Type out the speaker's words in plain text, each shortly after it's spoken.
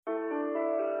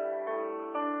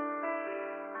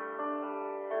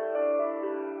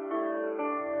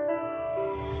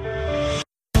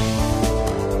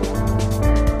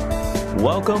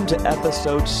Welcome to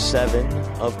episode 7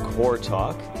 of Core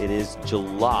Talk. It is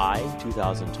July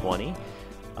 2020.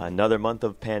 Another month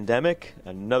of pandemic,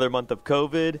 another month of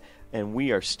COVID, and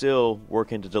we are still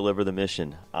working to deliver the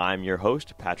mission. I'm your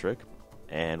host, Patrick,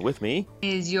 and with me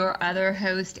is your other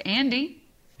host, Andy.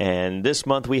 And this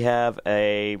month we have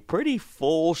a pretty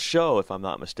full show, if I'm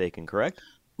not mistaken, correct?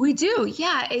 We do,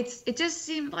 yeah. It just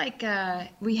seemed like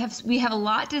we have a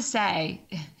lot to say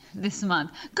this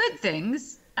month. Good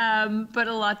things, but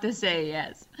a lot to say,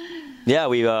 yes. Yeah,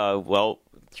 we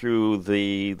through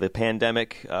the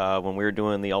pandemic, when we were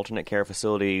doing the alternate care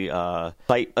facility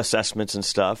site assessments and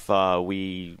stuff,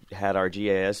 we had our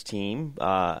GIS team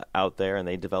out there, and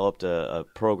they developed a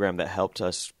program that helped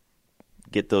us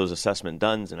get those assessment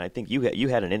done. And I think you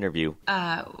had an interview.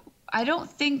 I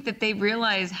don't think that they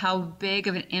realized how big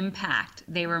of an impact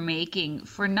they were making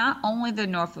for not only the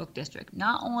Norfolk District,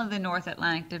 not only the North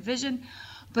Atlantic Division,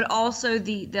 but also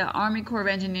the Army Corps of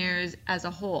Engineers as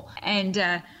a whole.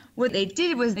 And what they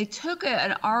did was they took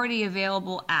an already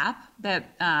available app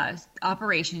that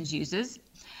operations uses,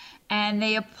 and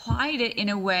they applied it in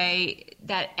a way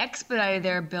that expedited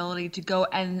their ability to go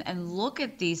and look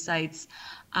at these sites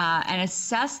and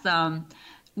assess them,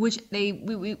 which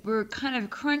we were kind of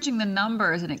crunching the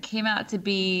numbers, and it came out to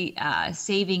be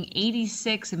saving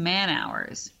 86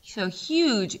 man-hours. So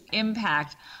huge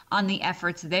impact on the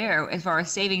efforts there as far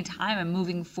as saving time and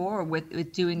moving forward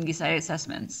with doing these site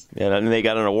assessments. Yeah, and they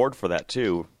got an award for that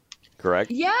too,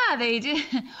 correct? Yeah, they did,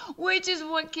 which is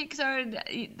what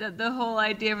kickstarted the whole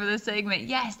idea for the segment.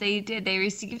 Yes, they did. They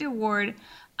received an award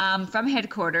from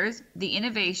headquarters, the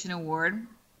Innovation Award,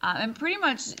 and pretty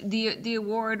much the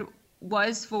award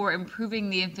was for improving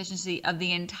the efficiency of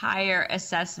the entire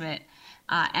assessment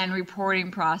and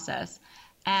reporting process,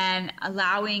 and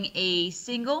allowing a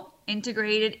single,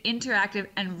 integrated, interactive,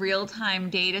 and real-time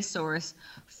data source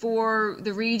for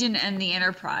the region and the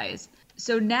enterprise.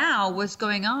 So now what's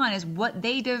going on is what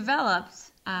they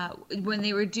developed when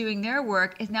they were doing their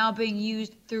work is now being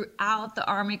used throughout the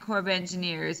Army Corps of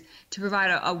Engineers to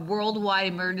provide a worldwide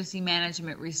emergency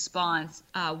management response,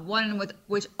 one with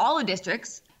which all the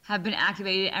districts have been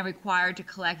activated and required to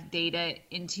collect data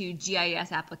into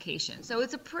GIS applications. So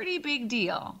it's a pretty big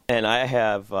deal. And I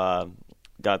have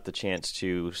got the chance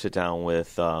to sit down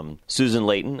with Susan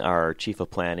Layton, our Chief of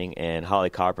Planning, and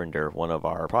Holly Carpenter, one of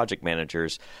our project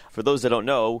managers. For those that don't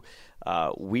know,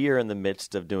 we are in the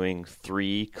midst of doing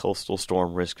 3 coastal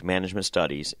storm risk management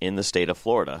studies in the state of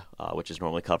Florida, which is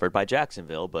normally covered by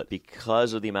Jacksonville. But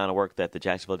because of the amount of work that the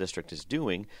Jacksonville district is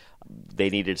doing, they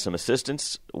needed some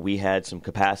assistance. We had some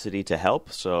capacity to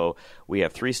help. So we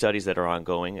have 3 studies that are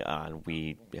ongoing.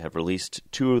 We have released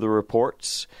 2 of the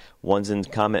reports. One's in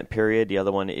comment period. The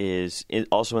other one is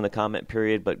also in the comment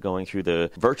period, but going through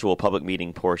the virtual public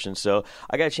meeting portion. So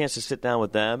I got a chance to sit down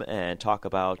with them and talk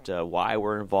about why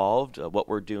we're involved, what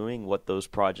we're doing, what those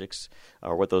projects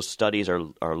or what those studies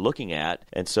are looking at.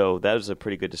 And so that was a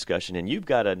pretty good discussion. And you've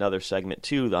got another segment,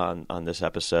 too, on this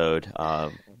episode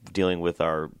dealing with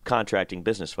our contracting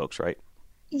business folks, right?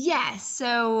 Yes.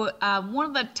 So one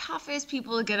of the toughest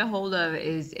people to get a hold of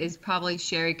is probably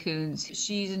Sherry Coons.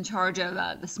 She's in charge of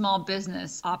the small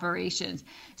business operations.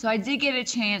 So I did get a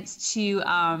chance to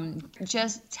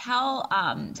just tell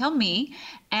me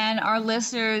and our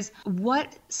listeners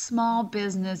what small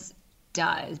business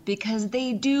does, because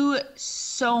they do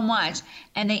so much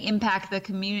and they impact the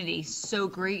community so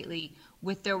greatly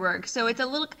with their work. So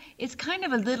it's kind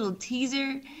of a little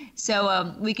teaser.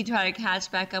 So we can try to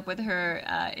catch back up with her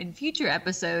in future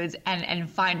episodes and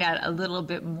find out a little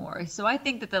bit more. So I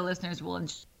think that the listeners will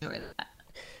enjoy that.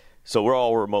 So we're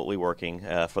all remotely working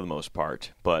for the most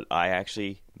part, but I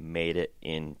actually made it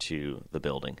into the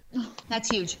building.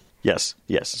 That's huge. Yes.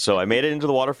 So I made it into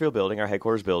the Waterfield building, our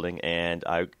headquarters building, and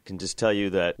I can just tell you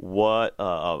that what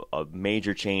a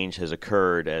major change has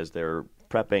occurred as they're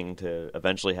prepping to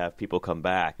eventually have people come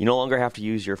back. You no longer have to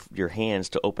use your hands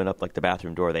to open up like the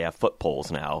bathroom door. They have foot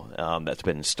poles now that's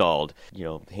been installed.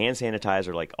 Hand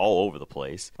sanitizer like all over the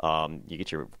place. You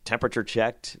get your temperature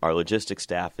checked. Our logistics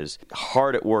staff is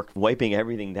hard at work wiping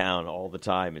everything down all the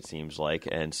time, it seems like.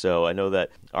 And so I know that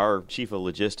our chief of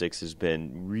logistics has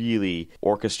been really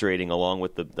orchestrating along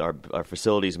with our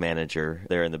facilities manager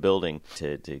there in the building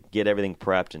to get everything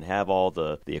prepped and have all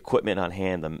the equipment on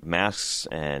hand, the masks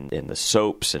and the soaps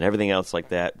and everything else like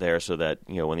that there, so that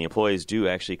when the employees do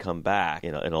actually come back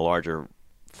in a larger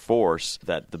force,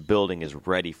 that the building is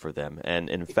ready for them. And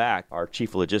in fact, our chief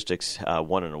of logistics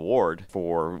won an award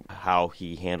for how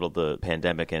he handled the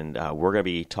pandemic, and we're going to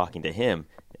be talking to him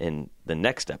in the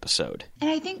next episode. And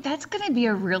I think that's going to be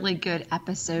a really good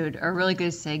episode, or a really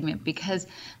good segment, because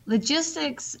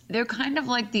logistics, they're kind of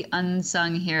like the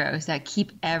unsung heroes that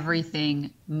keep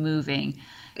everything moving.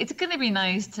 It's going to be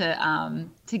nice to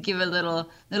give a little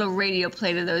radio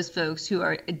play to those folks who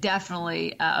are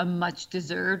definitely a much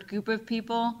deserved group of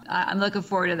people. I'm looking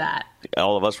forward to that.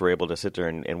 All of us were able to sit there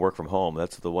and work from home.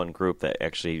 That's the one group that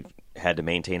actually had to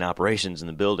maintain operations in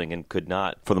the building and could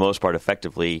not, for the most part,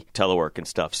 effectively telework and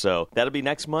stuff. So that'll be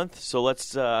next month. So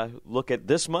let's look at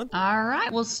this month. All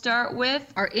right. We'll start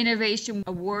with our Innovation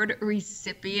Award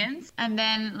recipients, and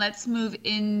then let's move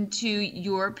into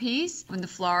your piece from the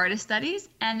Florida studies,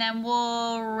 and then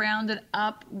we'll round it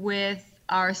up with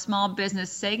our small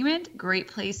business segment, Great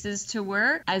Places to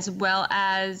Work, as well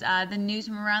as the news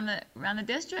from around the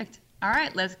district. All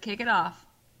right, let's kick it off.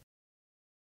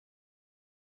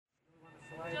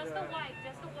 Just the white,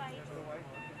 just the white.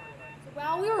 So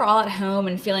while we were all at home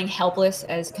and feeling helpless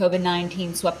as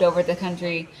COVID-19 swept over the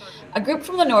country, a group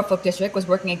from the Norfolk District was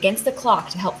working against the clock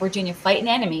to help Virginia fight an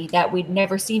enemy that we'd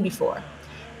never seen before.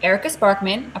 Erica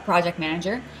Sparkman, a project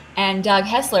manager, and Doug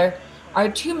Hessler are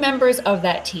two members of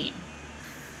that team.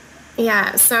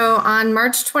 Yeah, so on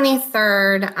March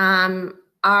 23rd,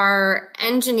 our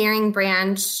engineering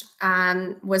branch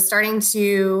was starting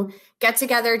to get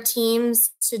together teams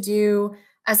to do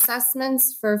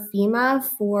assessments for FEMA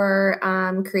for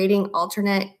creating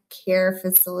alternate care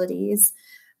facilities.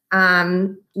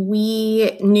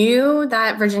 We knew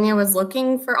that Virginia was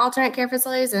looking for alternate care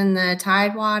facilities in the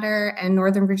Tidewater and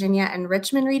Northern Virginia and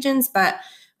Richmond regions, but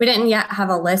we didn't yet have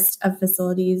a list of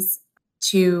facilities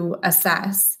to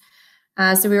assess.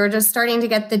 So we were just starting to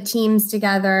get the teams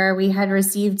together. We had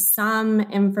received some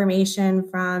information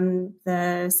from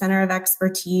the Center of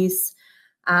Expertise,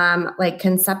 like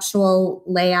conceptual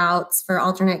layouts for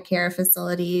alternate care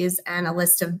facilities and a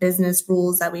list of business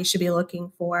rules that we should be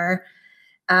looking for.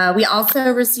 We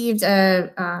also received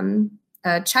a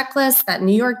checklist that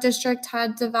New York District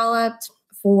had developed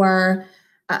for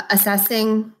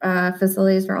assessing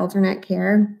facilities for alternate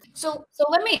care. So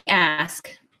let me ask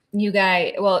you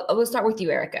guys, well, we'll start with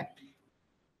you, Erica.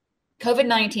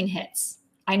 COVID-19 hits.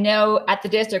 I know at the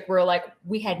district,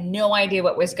 we had no idea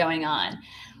what was going on.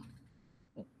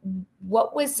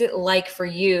 What was it like for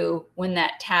you when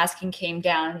that tasking came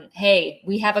down? Hey,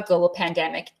 we have a global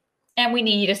pandemic and we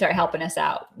need you to start helping us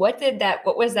out. What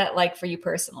was that like for you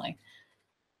personally?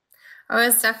 Oh,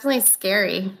 it's definitely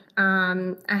scary.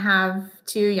 I have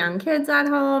two young kids at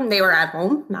home. They were at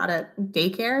home, not at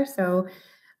daycare. So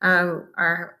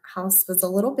our house was a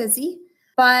little busy,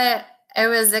 but it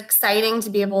was exciting to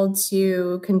be able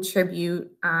to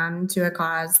contribute to a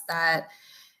cause that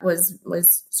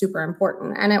was super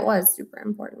important, and it was super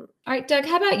important. All right, Doug,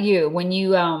 how about you? When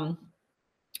you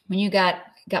got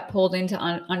pulled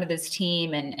onto this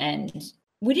team, and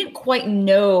we didn't quite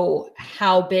know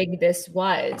how big this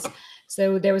was,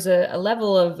 so there was a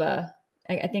level of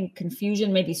I think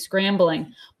confusion, maybe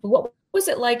scrambling. But what was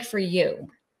it like for you?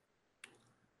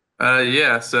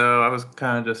 Yeah, so I was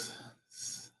kind of just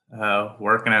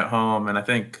working at home, and I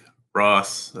think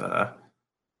Ross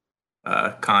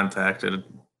contacted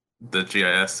the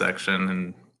GIS section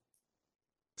and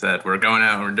said, "We're going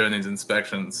out and we're doing these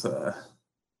inspections.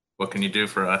 What can you do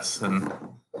for us?" And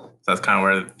so that's kind of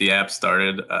where the app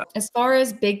started. As far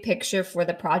as big picture for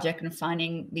the project and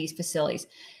finding these facilities,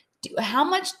 how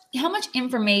much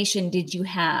information did you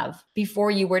have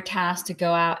before you were tasked to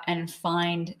go out and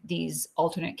find these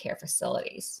alternate care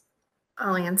facilities?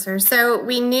 I'll answer. So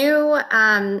we knew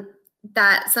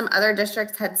that some other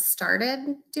districts had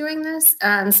started doing this,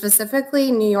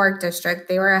 specifically New York District.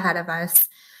 They were ahead of us.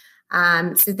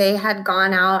 So they had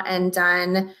gone out and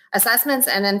done assessments.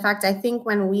 And in fact, I think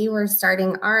when we were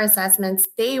starting our assessments,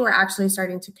 they were actually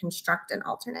starting to construct an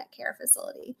alternate care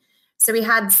facility. So we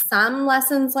had some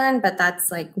lessons learned, but that's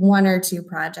like one or two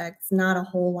projects, not a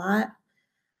whole lot.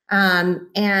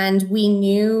 And we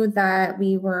knew that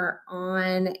we were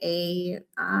on a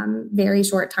very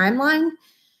short timeline.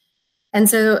 And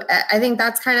so I think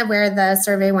that's kind of where the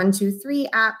Survey 123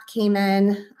 app came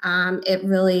in. It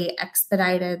really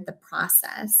expedited the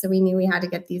process. So we knew we had to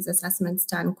get these assessments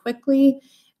done quickly.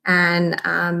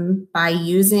 And by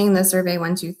using the Survey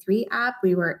 123 app,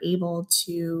 we were able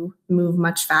to move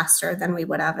much faster than we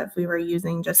would have if we were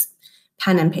using just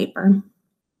pen and paper.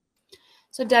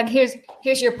 So Doug, here's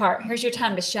your part. Here's your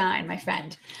time to shine, my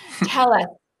friend.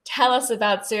 Tell us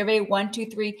about Survey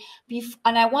 123.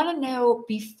 And I want to know,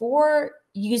 before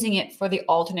using it for the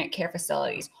alternate care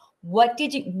facilities, what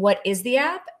is the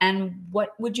app and what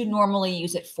would you normally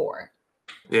use it for?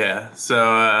 Yeah,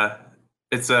 so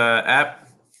it's an app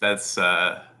that's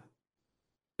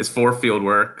it's for field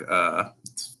work.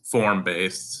 It's form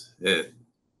based. It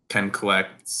can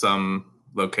collect some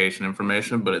location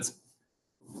information, but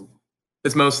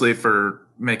it's mostly for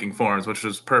making forms, which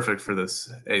was perfect for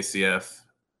this ACF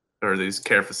or these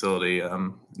care facility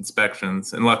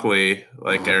inspections. And luckily,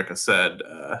 like Erica said,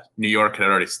 New York had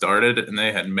already started, and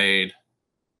they had made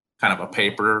kind of a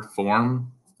paper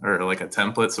form or like a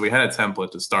template. So we had a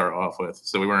template to start off with.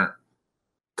 So we weren't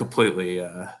completely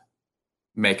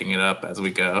making it up as we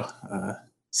go.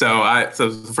 So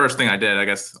the first thing I did, I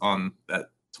guess, on that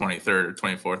 23rd or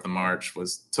 24th of March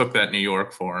was took that New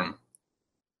York form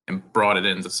and brought it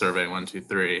into Survey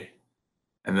 123.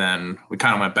 And then we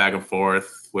kind of went back and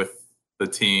forth with the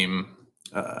team,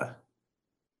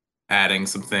 adding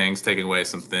some things, taking away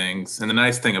some things. And the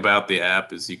nice thing about the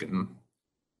app is you can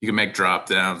make drop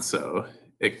downs, so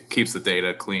it keeps the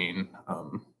data clean.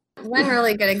 One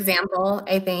really good example,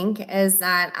 I think, is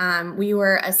that we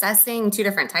were assessing two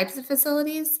different types of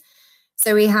facilities.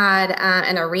 So we had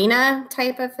an arena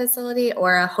type of facility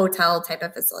or a hotel type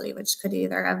of facility, which could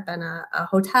either have been a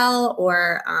hotel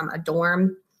or a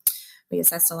dorm. We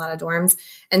assessed a lot of dorms.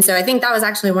 And so I think that was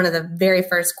actually one of the very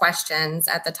first questions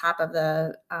at the top of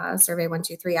the Survey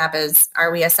 123 app is,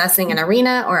 are we assessing an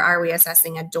arena or are we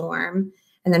assessing a dorm?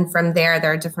 And then from there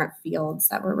are different fields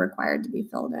that were required to be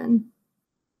filled in.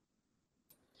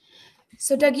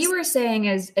 So Doug, you were saying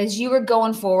as you were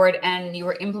going forward and you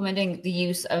were implementing the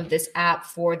use of this app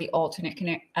for the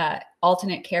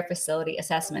alternate care facility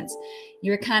assessments,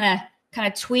 you were kind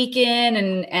of tweaking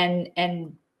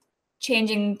and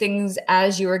changing things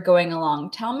as you were going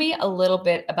along. Tell me a little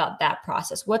bit about that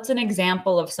process. What's an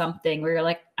example of something where you're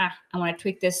like, I want to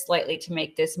tweak this slightly to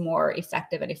make this more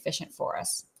effective and efficient for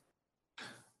us?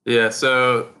 Yeah,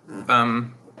 so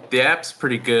the app's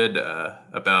pretty good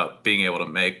about being able to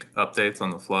make updates on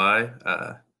the fly.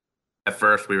 At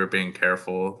first, we were being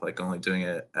careful, like only doing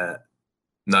it at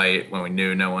night when we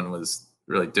knew no one was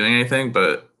really doing anything.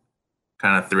 But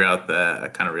kind of throughout that, I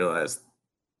kind of realized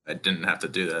I didn't have to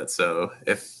do that. So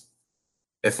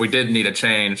if we did need a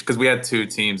change, because we had two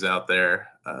teams out there,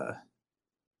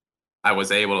 I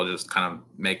was able to just kind of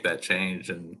make that change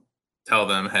and tell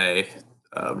them, hey,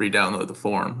 re-download the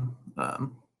form.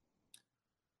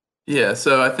 Yeah,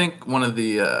 so I think one of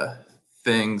the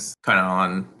things kind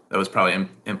of that was probably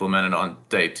implemented on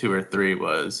day 2 or 3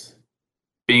 was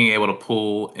being able to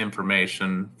pull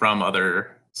information from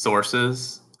other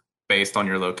sources based on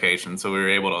your location. So we were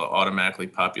able to automatically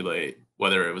populate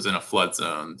whether it was in a flood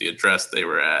zone, the address they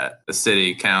were at, the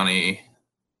city, county,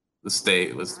 the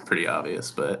state was pretty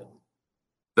obvious, but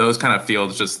those kind of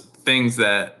fields, just things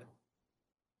that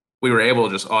we were able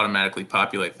to just automatically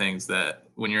populate things that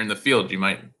when you're in the field, you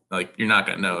might, like, you're not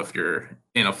going to know if you're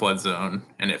in a flood zone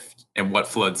and what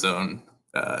flood zone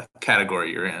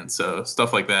category you're in. So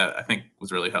stuff like that, I think,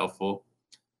 was really helpful.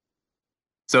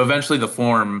 So eventually the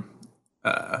form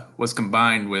was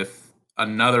combined with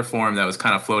another form that was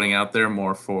kind of floating out there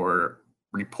more for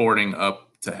reporting up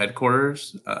to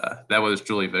headquarters. That was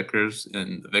Julie Vickers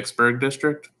in the Vicksburg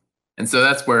district. And so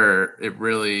that's where it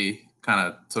really kind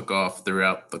of took off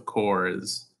throughout the Corps.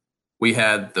 Is we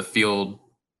had the field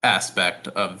aspect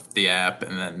of the app,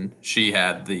 and then she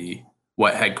had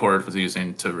what headquarters was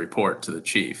using to report to the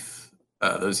chief.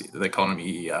 They call them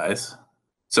EEIs.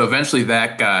 So eventually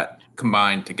that got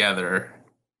combined together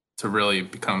to really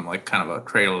become like kind of a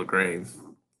cradle to grave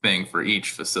thing for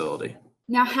each facility.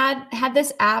 Now, had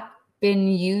this app been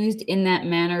used in that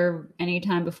manner any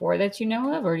time before that you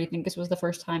know of, or do you think this was the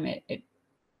first time it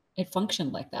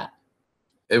functioned like that?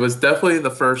 It was definitely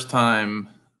the first time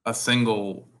a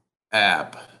single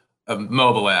app, a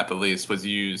mobile app at least, was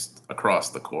used across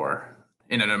the Corps.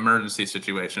 In an emergency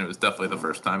situation, it was definitely the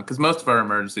first time, because most of our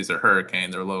emergencies are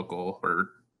hurricane, they're local or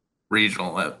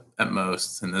regional at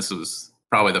most, and this was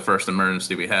probably the first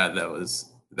emergency we had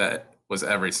that was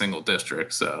every single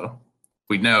district. So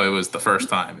we know it was the first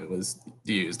time it was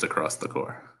used across the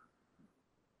Corps.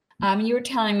 You were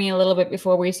telling me a little bit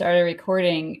before we started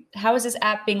recording, how is this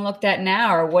app being looked at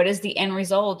now, or what is the end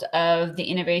result of the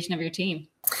innovation of your team?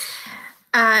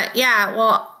 Yeah,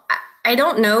 well, I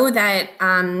don't know that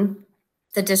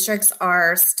the districts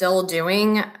are still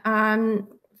doing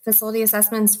facility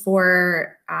assessments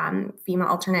for FEMA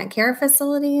alternate care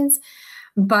facilities,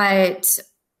 but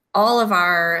all of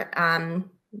our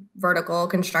vertical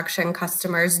construction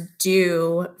customers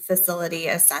do facility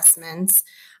assessments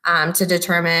to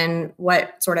determine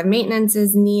what sort of maintenance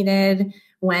is needed,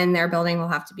 when their building will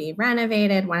have to be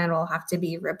renovated, when it will have to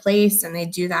be replaced, and they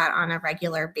do that on a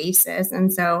regular basis.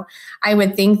 And so I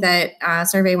would think that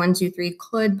Survey 123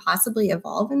 could possibly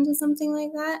evolve into something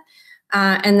like that.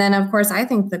 And then, of course, I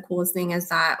think the coolest thing is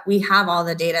that we have all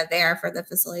the data there for the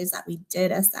facilities that we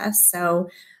did assess. So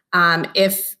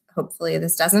if hopefully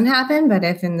this doesn't happen, but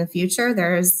if in the future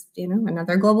there's,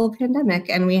 another global pandemic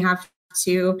and we have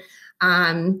to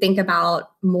think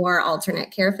about more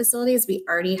alternate care facilities, we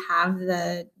already have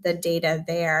the data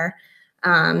there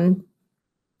in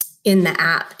the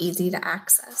app, easy to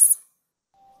access.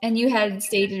 And you had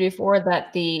stated before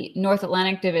that the North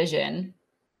Atlantic Division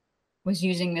was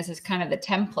using this as kind of the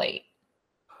template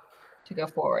to go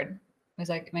forward. Am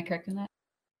I correct in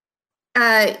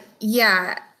that?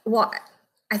 Yeah. Well,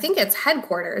 I think it's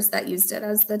headquarters that used it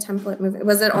as the template movement.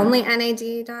 Was it only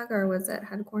NAD, Doug, or was it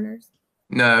headquarters?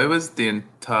 No, it was the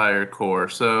entire core.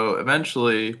 So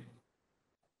eventually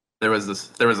there was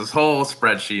this whole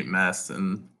spreadsheet mess,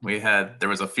 and there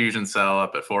was a fusion cell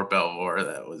up at Fort Belvoir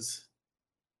that was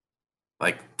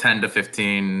like 10 to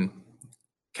 15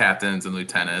 captains and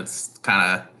lieutenants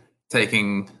kind of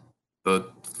taking the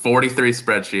 43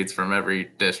 spreadsheets from every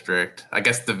district. I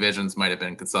guess divisions might have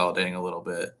been consolidating a little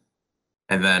bit,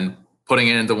 and then putting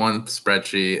it into one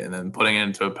spreadsheet and then putting it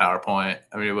into a PowerPoint.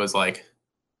 I mean, it was like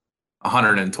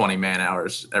 120 man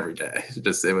hours every day.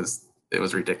 It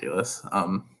was ridiculous.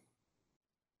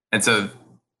 And so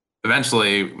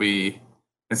eventually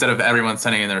instead of everyone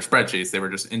sending in their spreadsheets, they were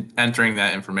just entering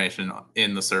that information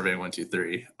in the Survey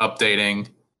 123, updating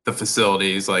the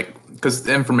facilities, because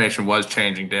the information was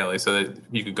changing daily, so that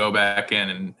you could go back in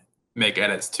and make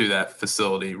edits to that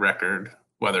facility record,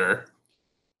 whether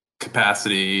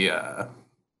capacity,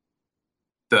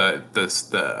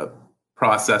 the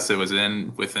process it was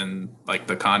within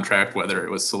the contract, whether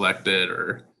it was selected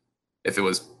or if it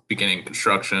was beginning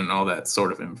construction, all that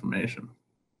sort of information.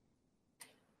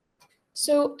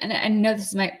 So, and I know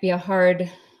this might be there's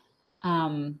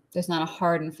not a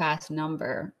hard and fast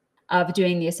number of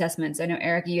doing the assessments. I know,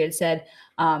 Eric, you had said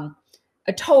a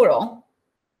total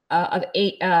of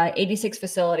 86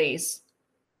 facilities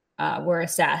were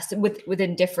assessed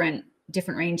within different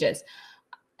ranges.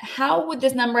 How would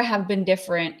this number have been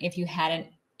different if you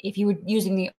were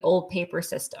using the old paper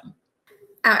system?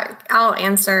 I'll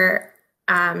answer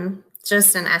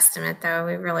just an estimate, though.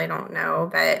 We really don't know,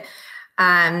 but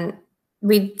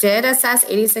we did assess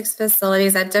 86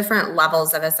 facilities at different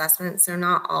levels of assessment, so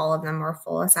not all of them were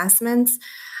full assessments.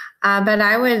 But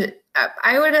I would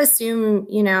assume,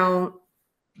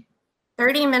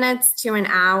 30 minutes to an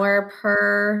hour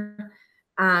per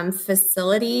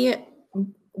facility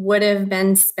would have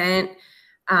been spent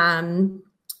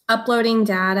uploading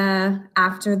data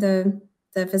after the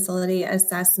facility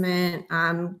assessment,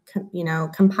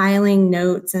 compiling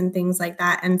notes and things like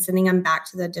that, and sending them back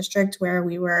to the district where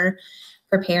we were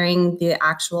preparing the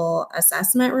actual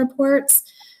assessment reports.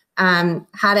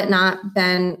 Had it not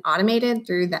been automated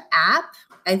through the app,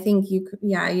 I think you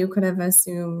could have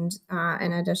assumed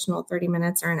an additional 30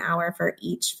 minutes or an hour for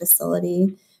each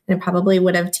facility. And it probably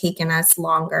would have taken us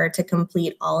longer to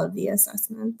complete all of the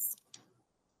assessments.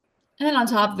 And then on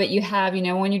top of it, you have,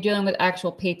 when you're dealing with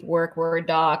actual paperwork, Word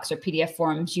docs or PDF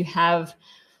forms, you have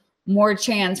more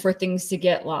chance for things to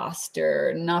get lost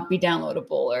or not be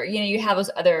downloadable, or, you have those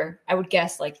other, I would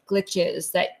guess, like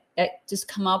glitches that just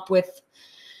come up with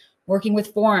working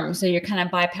with forms. So you're kind of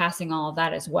bypassing all of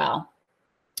that as well.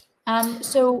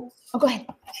 Go ahead.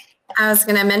 I was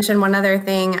going to mention one other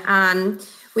thing.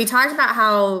 We talked about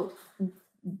how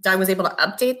Doug was able to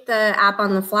update the app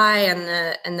on the fly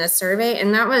and the survey.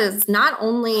 And that was not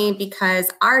only because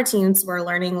our teams were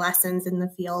learning lessons in the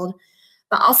field,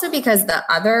 but also because the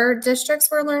other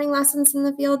districts were learning lessons in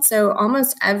the field. So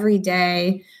almost every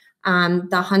day,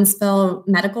 the Huntsville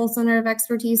Medical Center of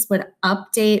Expertise would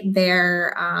update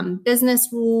their business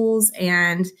rules,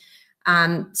 and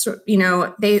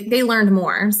they learned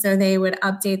more. So they would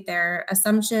update their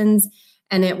assumptions,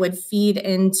 and it would feed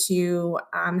into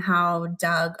how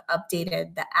Doug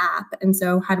updated the app. And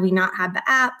so had we not had the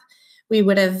app, we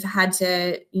would have had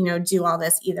to, do all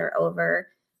this either over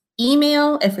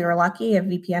email, if we were lucky, if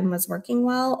VPN was working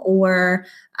well, or,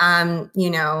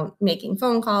 making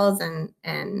phone calls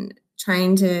and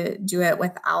trying to do it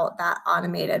without that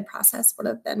automated process would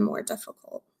have been more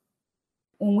difficult.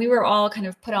 When we were all kind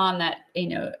of put on that,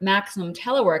 maximum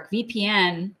telework,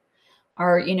 VPN,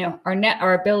 our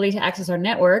ability to access our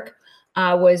network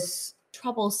was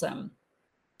troublesome.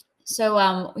 So,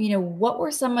 what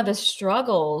were some of the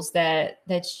struggles that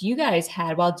you guys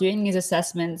had while doing these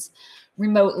assessments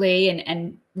remotely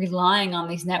and relying on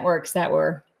these networks that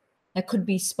could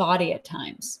be spotty at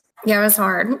times? Yeah, it was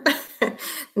hard.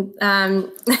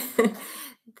 um,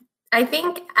 I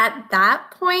think at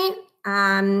that point,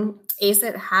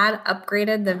 ACIT had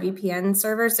upgraded the VPN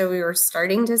server, so we were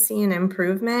starting to see an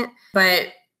improvement, but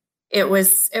it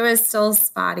was still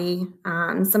spotty.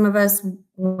 Some of us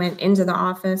went into the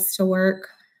office to work,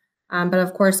 but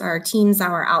of course, our teams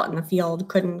that were out in the field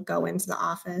couldn't go into the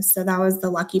office. So that was the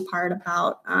lucky part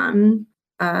about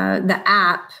the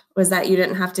app, was that you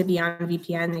didn't have to be on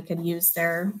VPN; they could use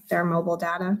their mobile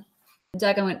data.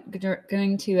 Doug, I'm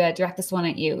going to direct this one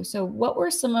at you. So, what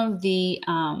were some of the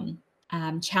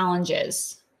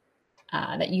challenges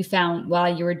that you found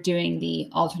while you were doing the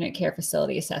alternate care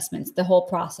facility assessments, the whole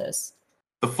process?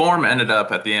 The form ended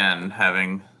up at the end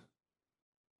having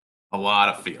a lot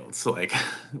of fields. Like,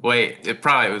 it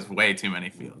probably was way too many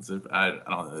fields. I don't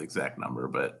know the exact number,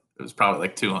 but it was probably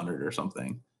like 200 or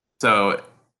something. So,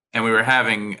 and we were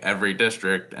having every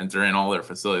district enter in all their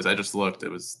facilities. I just looked, it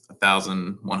was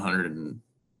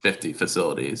 1,150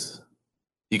 facilities.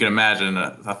 You can imagine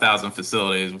 1,000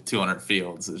 facilities with 200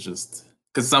 fields. It's just,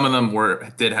 because some of them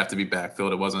did have to be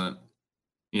backfilled. It wasn't,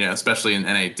 especially in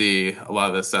NAD, a lot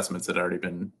of the assessments had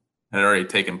already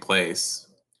taken place,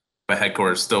 but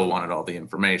headquarters still wanted all the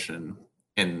information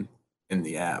in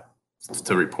the app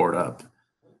to report up.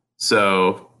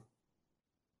 So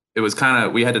it was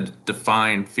we had to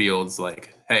define fields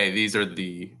like, hey, these are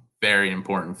the very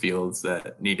important fields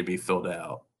that need to be filled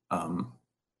out.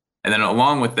 And then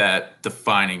along with that,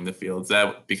 defining the fields,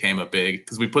 that became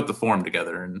because we put the form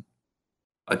together in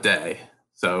a day.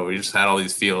 So we just had all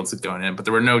these fields going in, but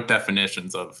there were no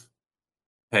definitions of,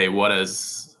 hey, what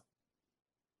is,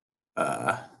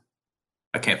 I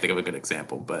can't think of a good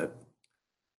example, but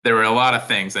there were a lot of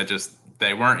things that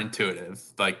they weren't intuitive.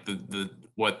 Like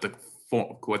what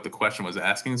the question was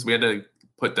asking. So we had to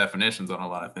put definitions on a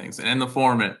lot of things. And in the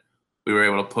form, we were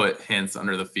able to put hints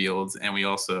under the fields, and we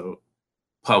also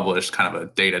published kind of a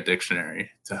data dictionary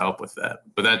to help with that.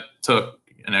 But that took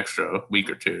an extra week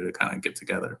or two to kind of get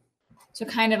together. So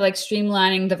kind of like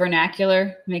streamlining the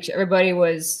vernacular, make sure everybody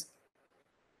was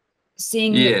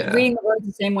reading the words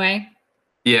the same way.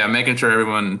 Yeah, making sure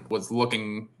everyone was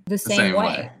looking the same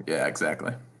way. Yeah,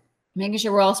 exactly. Making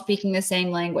sure we're all speaking the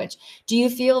same language. Do you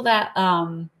feel that?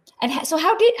 So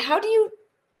how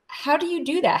do you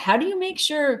do that? How do you make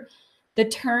sure the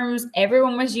terms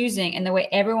everyone was using and the way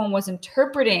everyone was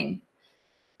interpreting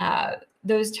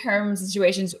those terms and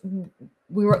situations,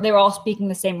 they were all speaking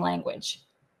the same language?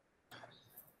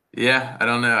 Yeah, I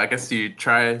don't know. I guess you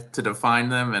try to define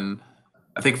them, and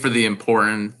I think for the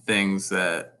important things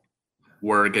that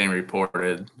were getting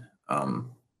reported,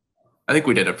 I think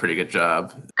we did a pretty good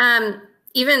job.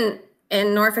 Even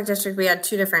in Norfolk District, we had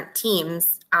two different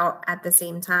teams out at the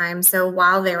same time. So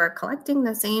while they were collecting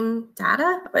the same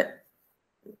data, but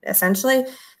essentially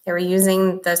they were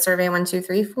using the Survey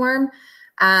 123 form,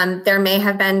 there may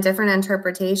have been different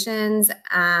interpretations.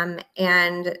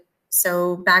 And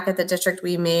so back at the district,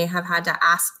 we may have had to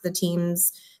ask the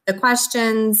teams the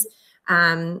questions.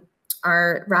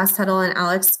 Our Ross Tuttle and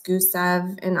Alex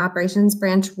Gusev in operations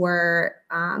branch were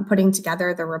putting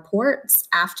together the reports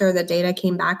after the data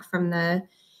came back from the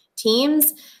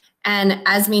teams. And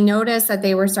as we noticed that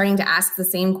they were starting to ask the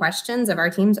same questions of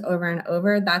our teams over and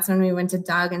over, that's when we went to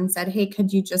Doug and said, hey,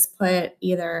 could you just put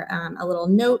either a little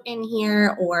note in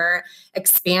here or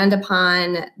expand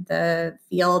upon the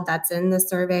field that's in the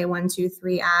Survey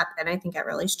 123 app? And I think it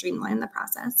really streamlined the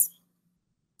process.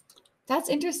 That's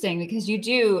interesting because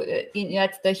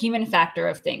that's the human factor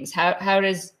of things. How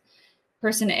does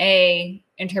person A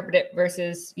interpret it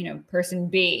versus, person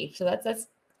B? So that's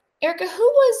Erica,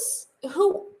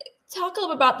 talk a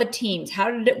little about the teams. How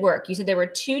did it work? You said there were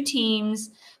two teams.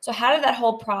 So how did that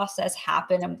whole process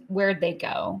happen and where'd they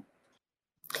go?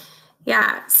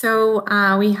 Yeah, so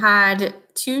we had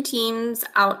two teams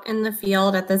out in the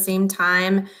field at the same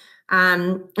time.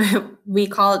 They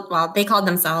called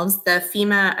themselves the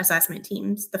FEMA assessment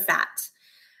teams, the FAT.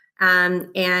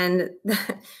 And the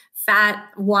FAT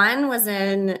 1 was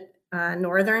in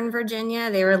Northern Virginia.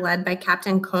 They were led by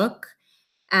Captain Cook.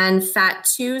 And FAT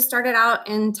 2 started out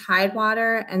in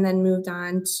Tidewater and then moved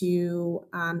on to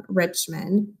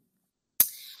Richmond.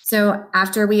 So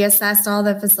after we assessed all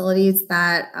the facilities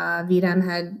that VDEM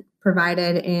had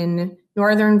provided in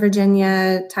Northern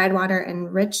Virginia, Tidewater,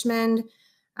 and Richmond,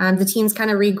 the teams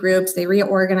kind of regrouped. They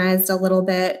reorganized a little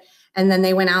bit, and then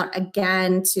they went out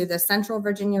again to the Central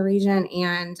Virginia region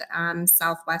and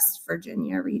Southwest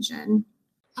Virginia region.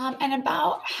 And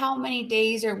about how many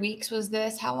days or weeks was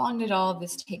this? How long did all of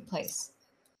this take place?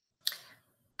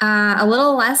 A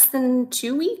little less than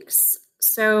 2 weeks.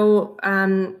 So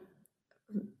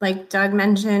like Doug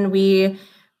mentioned, we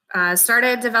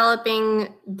started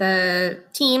developing the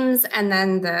teams and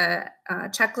then the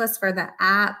checklist for the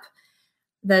app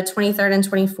the 23rd and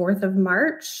 24th of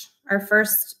March. Our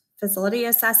first facility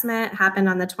assessment happened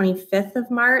on the 25th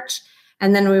of March,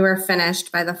 and then we were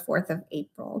finished by the 4th of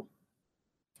April.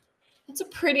 It's a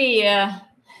pretty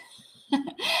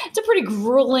it's a pretty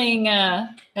grueling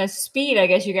speed, I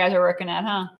guess you guys are working at,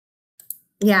 huh?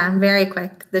 Yeah, very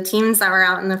quick. The teams that were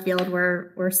out in the field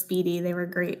were speedy. They were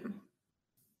great.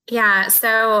 Yeah,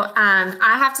 so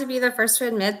I have to be the first to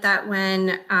admit that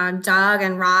when Doug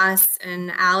and Ross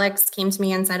and Alex came to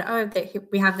me and said, oh,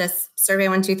 we have this Survey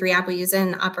 123 app we use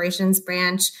in operations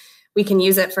branch, we can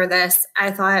use it for this.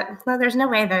 I thought, well, there's no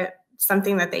way that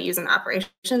something that they use in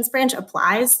operations branch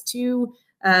applies to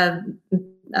a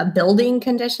building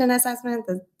condition assessment.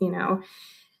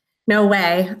 No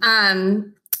way.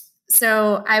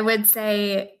 So I would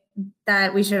say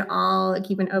that we should all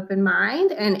keep an open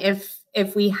mind. And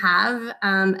if we have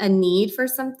a need for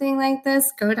something like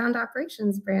this, go down to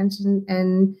operations branch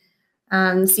and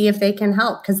see if they can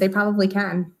help, because they probably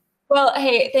can. Well,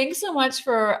 hey, thanks so much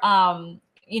for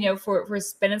for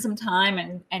spending some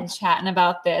time and chatting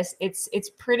about this. It's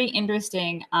pretty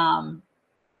interesting,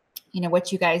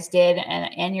 what you guys did,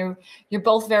 and you're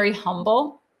both very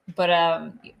humble. But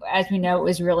as we know, it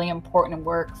was really important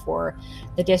work for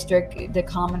the district, the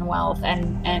Commonwealth,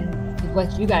 and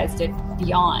what you guys did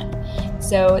beyond.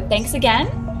 So thanks again.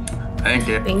 Thank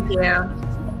you. Thank you.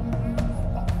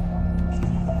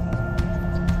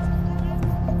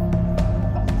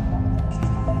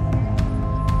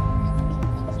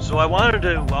 So I wanted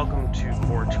to welcome to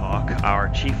Core Talk our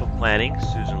Chief of Planning,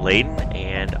 Susan Layton,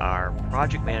 and our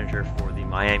Project Manager for the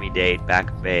Miami-Dade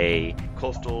Back Bay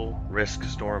Coastal Risk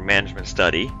Storm Management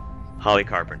Study, Holly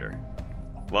Carpenter.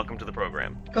 Welcome to the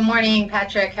program. Good morning,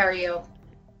 Patrick. How are you?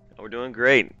 We're doing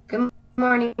great. Good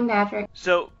morning, Patrick.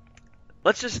 So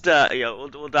let's just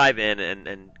we'll dive in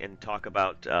and talk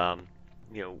about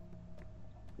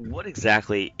what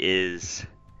exactly is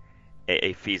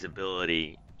a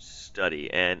feasibility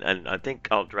study, and I think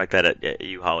I'll direct that at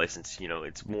you, Holly, since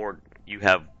it's more you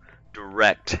have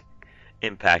direct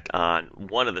impact on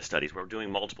one of the studies. We're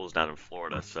doing multiples down in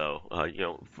Florida, so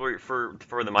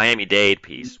for the Miami-Dade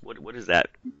piece, what is that?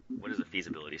 What is a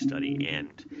feasibility study and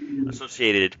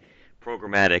associated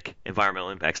programmatic environmental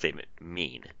impact statement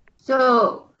mean?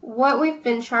 So what we've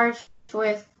been charged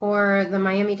with for the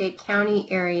Miami-Dade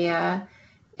County area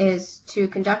is to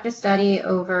conduct a study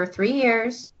over 3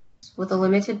 years with a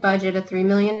limited budget of $3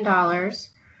 million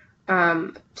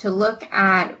to look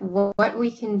at what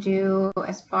we can do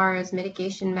as far as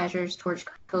mitigation measures towards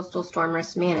coastal storm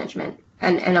risk management.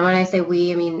 And when I say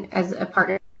we, I mean as a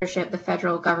partnership, the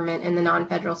federal government and the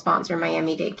non-federal sponsor,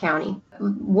 Miami-Dade County.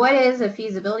 What is a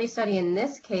feasibility study in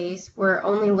this case? We're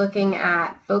only looking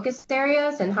at focus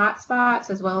areas and hotspots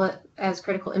as well as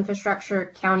critical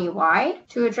infrastructure countywide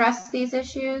to address these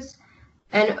issues.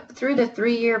 And through the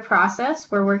 3-year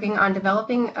process, we're working on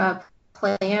developing a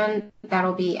plan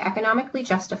that'll be economically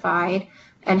justified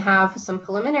and have some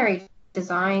preliminary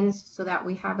designs so that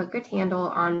we have a good handle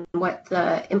on what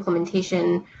the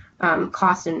implementation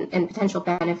costs and potential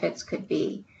benefits could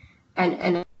be.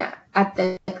 And at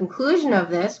the conclusion of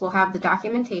this, we'll have the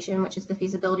documentation, which is the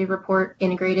feasibility report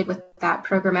integrated with that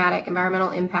programmatic environmental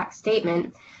impact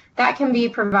statement. That can be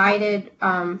provided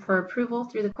for approval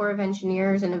through the Corps of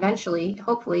Engineers and eventually,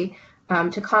 hopefully,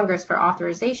 to Congress for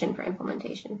authorization for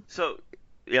implementation. So,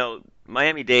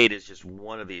 Miami-Dade is just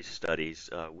one of these studies.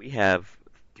 We have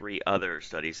 3 other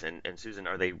studies, and Susan,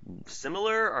 are they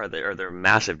similar? Are there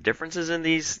massive differences in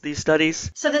these studies?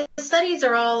 So the studies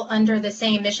are all under the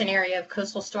same mission area of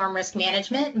coastal storm risk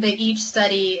management, but each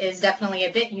study is definitely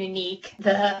a bit unique.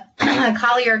 The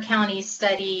Collier County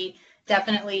study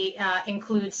definitely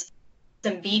includes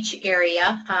some beach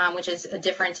area, which is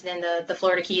different than the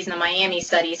Florida Keys and the Miami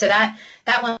study. So that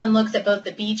one looks at both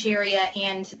the beach area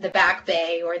and the back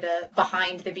bay, or the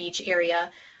behind the beach area.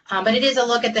 But it is a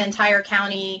look at the entire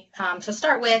county to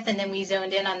start with, and then we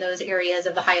zoned in on those areas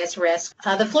of the highest risk.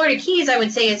 The Florida Keys, I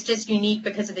would say, is just unique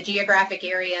because of the geographic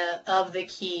area of the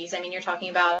Keys. I mean, you're talking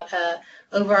about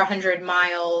over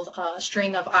 100-mile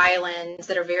string of islands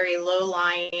that are very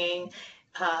low-lying,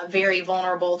 very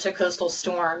vulnerable to coastal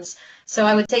storms. So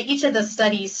I would say each of the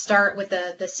studies start with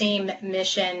the same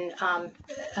mission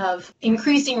of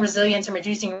increasing resilience and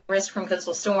reducing risk from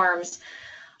coastal storms.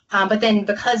 But then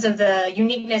because of the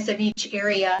uniqueness of each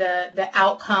area, the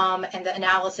outcome and the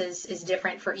analysis is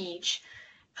different for each.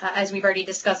 As we've already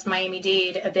discussed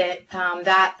Miami-Dade a bit,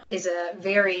 that is a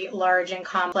very large and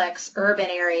complex urban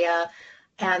area.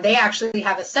 And they actually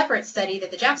have a separate study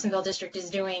that the Jacksonville district is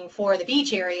doing for the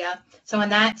beach area. So in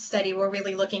that study, we're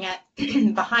really looking at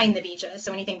behind the beaches,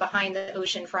 so anything behind the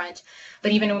ocean front.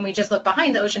 But even when we just looked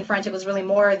behind the ocean front, it was really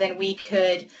more than we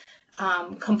could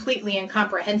completely and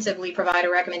comprehensively provide a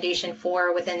recommendation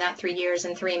for within that 3 years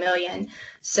and 3 million.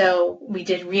 So we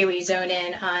did really zone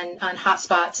in on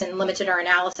hotspots and limited our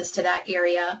analysis to that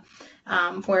area.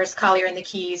 Whereas Collier and the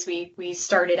Keys, we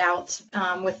started out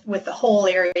with the whole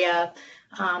area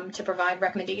to provide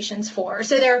recommendations for.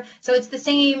 So it's the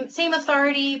same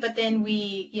authority, but then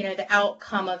the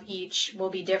outcome of each will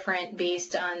be different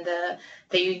based on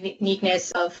the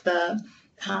uniqueness of the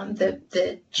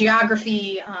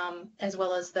geography, as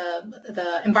well as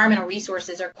the environmental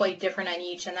resources are quite different on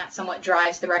each, and that somewhat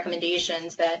drives the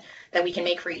recommendations that we can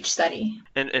make for each study.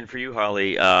 And for you,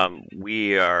 Holly,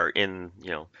 we are in,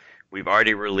 we've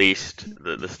already released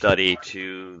the study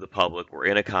to the public. We're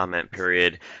in a comment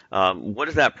period. What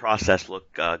does that process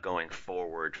look going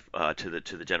forward to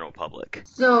the general public?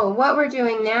 So what we're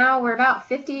doing now, we're about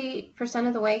 50%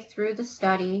 of the way through the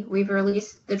study. We've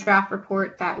released the draft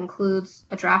report that includes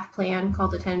a draft plan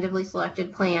called the tentatively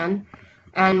selected plan.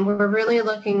 And we're really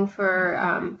looking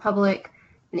for public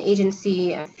and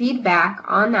agency feedback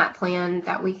on that plan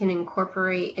that we can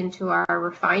incorporate into our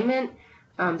refinement,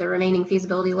 the remaining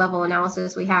feasibility level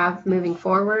analysis we have moving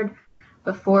forward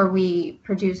before we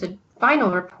produce a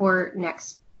final report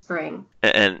next spring.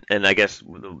 And I guess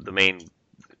the main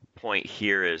point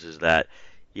here is that,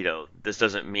 this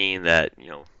doesn't mean that,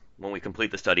 when we complete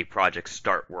the study, projects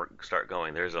start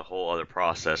going. There's a whole other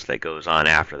process that goes on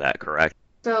after that, correct?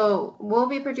 So we'll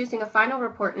be producing a final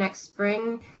report next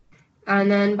spring,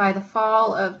 and then by the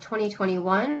fall of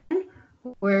 2021,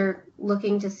 we're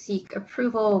looking to seek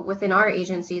approval within our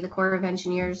agency, the Corps of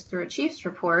Engineers, through a chief's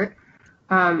report.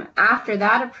 After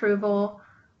that approval,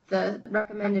 the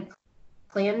recommended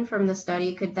plan from the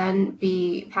study could then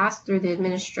be passed through the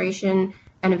administration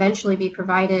and eventually be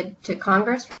provided to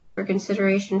Congress for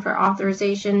consideration for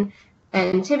authorization.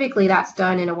 And typically that's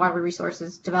done in a Water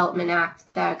Resources Development Act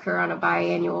that occur on a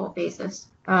biannual basis.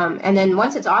 And then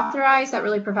once it's authorized, that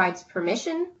really provides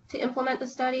permission to implement the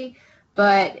study.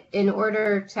 But in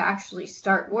order to actually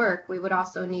start work, we would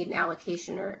also need an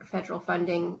allocation or federal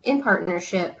funding in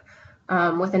partnership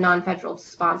with a non-federal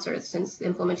sponsor, since the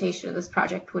implementation of this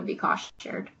project would be cost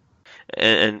shared.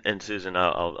 And Susan,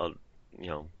 I'll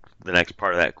the next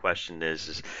part of that question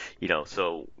is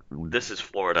so this is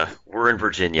Florida, we're in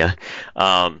Virginia.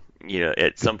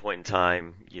 At some point in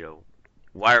time,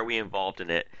 why are we involved in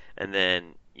it? And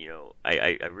then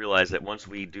I realize that once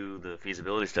we do the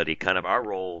feasibility study, kind of our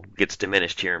role gets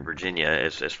diminished here in Virginia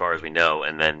as far as we know,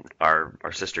 and then our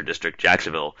sister district,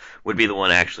 Jacksonville, would be the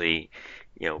one actually,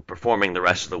 performing the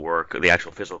rest of the work, the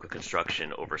actual physical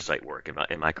construction oversight work.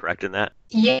 Am I correct in that?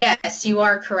 Yes, you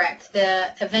are correct.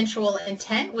 The eventual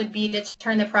intent would be to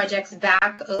turn the projects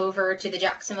back over to the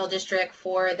Jacksonville district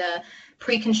for the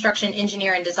pre-construction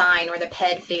engineer and design, or the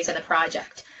PED phase of the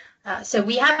project. So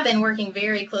we have been working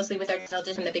very closely with our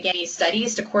district from the beginning of these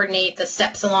studies to coordinate the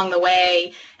steps along the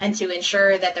way and to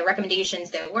ensure that the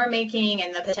recommendations that we're making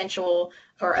and the potential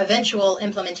or eventual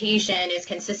implementation is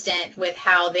consistent with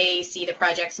how they see the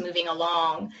projects moving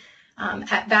along.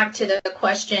 Back to the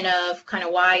question of kind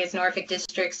of why is Norfolk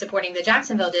District supporting the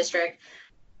Jacksonville District?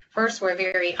 First, we're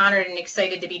very honored and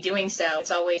excited to be doing so.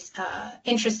 It's always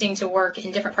interesting to work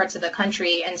in different parts of the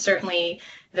country, and certainly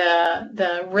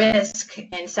the risk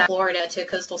in South Florida to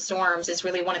coastal storms is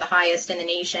really one of the highest in the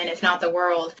nation, if not the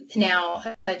world.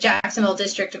 Now, Jacksonville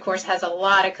District, of course, has a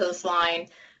lot of coastline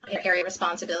area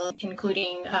responsibility,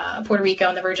 including Puerto Rico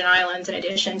and the Virgin Islands, in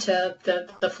addition to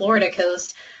the Florida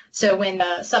coast. So when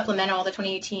the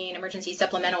 2018 emergency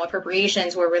supplemental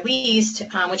appropriations were released,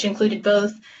 which included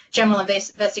both general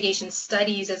investigation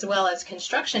studies as well as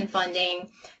construction funding,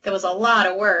 there was a lot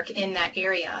of work in that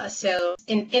area. So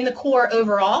in the Corps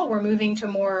overall, we're moving to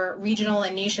more regional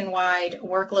and nationwide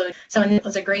workload. So it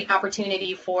was a great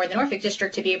opportunity for the Norfolk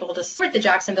District to be able to support the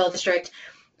Jacksonville District,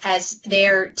 as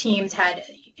their teams had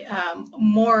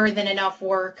more than enough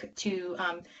work to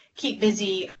keep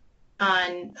busy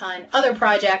on other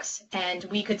projects, and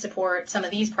we could support some of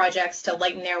these projects to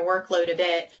lighten their workload a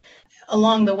bit.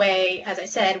 Along the way, as I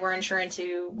said, we're ensuring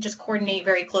to just coordinate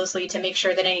very closely to make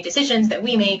sure that any decisions that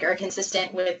we make are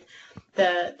consistent with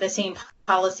the same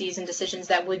policies and decisions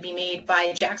that would be made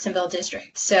by Jacksonville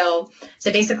District. So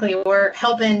basically, we're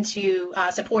helping to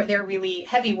support their really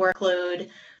heavy workload,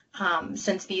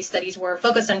 since these studies were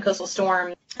focused on coastal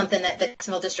storm, something that the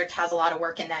Jacksonville District has a lot of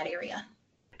work in that area.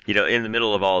 In the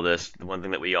middle of all this, the one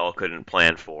thing that we all couldn't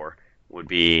plan for would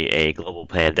be a global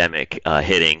pandemic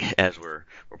hitting as we're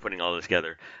putting all this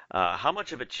together. How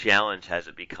much of a challenge has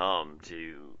it become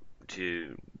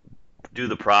to do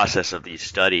the process of these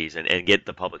studies and get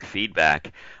the public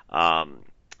feedback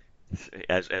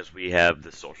as we have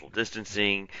the social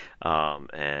distancing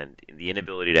and the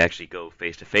inability to actually go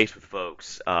face to face with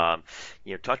folks?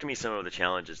 Talk to me some of the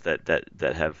challenges that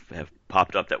have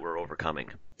popped up that we're overcoming.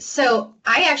 So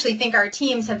I actually think our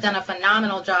teams have done a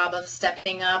phenomenal job of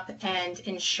stepping up and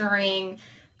ensuring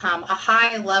a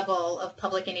high level of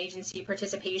public and agency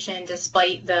participation,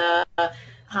 despite the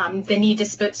need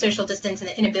to social distance and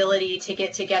the inability to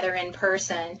get together in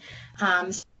person.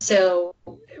 So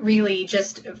really,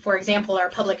 just for example,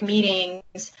 our public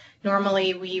meetings,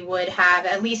 normally we would have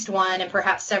at least one and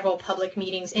perhaps several public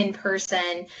meetings in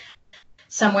person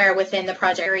somewhere within the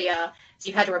project area. So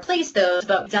you had to replace those,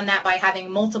 but we've done that by having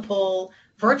multiple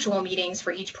virtual meetings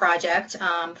for each project.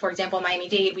 For example,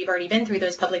 Miami-Dade, we've already been through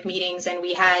those public meetings, and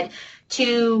we had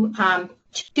two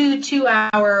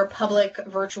 2-hour public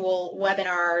virtual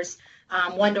webinars,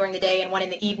 one during the day and one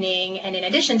in the evening. And in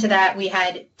addition to that, we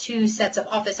had 2 sets of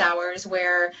office hours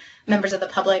where members of the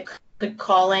public could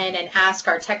call in and ask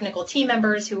our technical team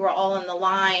members, who were all on the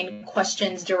line,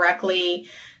 questions directly.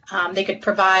 They could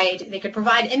provide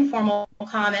informal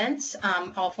comments.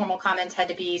 All formal comments had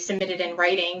to be submitted in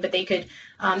writing, but they could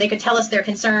tell us their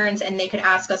concerns, and they could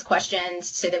ask us questions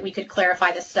so that we could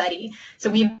clarify the study. So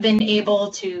we've been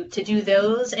able to do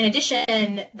those. In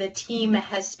addition, the team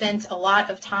has spent a lot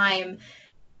of time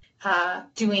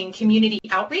doing community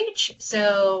outreach.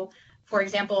 So, for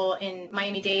example, in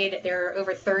Miami-Dade, there are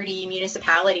over 30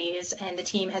 municipalities, and the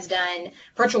team has done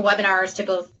virtual webinars to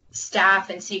both staff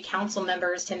and city council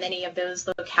members to many of those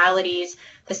localities.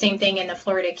 The same thing in the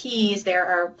Florida Keys. There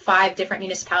are 5 different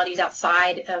municipalities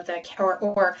outside of the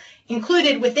or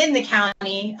included within the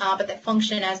county, but that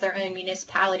function as their own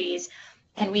municipalities.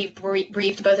 And we've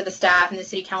briefed both of the staff and the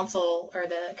city council or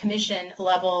the commission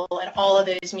level at all of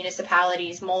those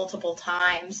municipalities multiple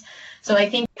times. So I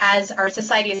think as our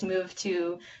society has moved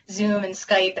to Zoom and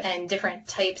Skype and different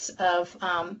types of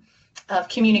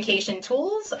communication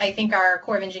tools, I think our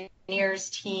Corps of Engineers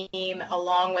team,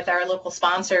 along with our local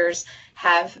sponsors,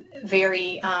 have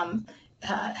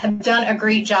have done a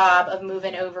great job of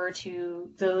moving over to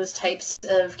those types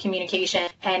of communication.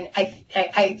 And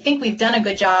I think we've done a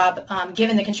good job,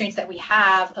 given the constraints that we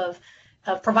have, of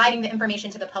providing the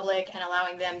information to the public and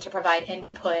allowing them to provide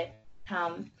input,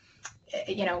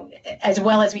 as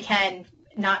well as we can,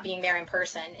 not being there in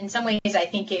person. In some ways, I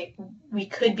think we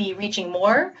could be reaching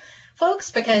more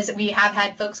folks, because we have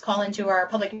had folks call into our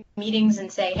public meetings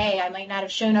and say, hey, I might not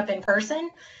have shown up in person,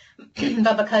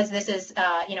 but because this is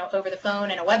over the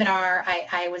phone and a webinar,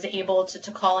 I was able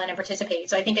to call in and participate.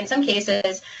 So I think in some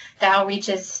cases the outreach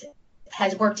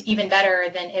has worked even better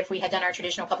than if we had done our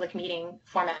traditional public meeting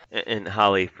format. And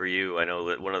Holly, for you, I know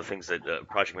that one of the things that the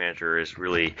project manager is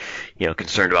really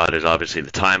concerned about is obviously the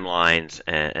timelines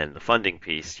and the funding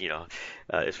piece.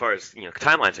 As far as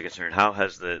timelines are concerned, how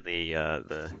has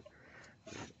the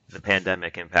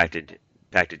pandemic impacted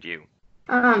you?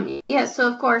 So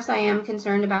of course I am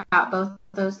concerned about both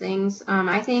those things.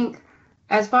 I think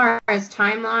as far as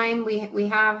timeline, we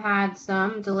have had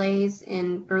some delays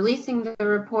in releasing the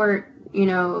report.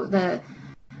 The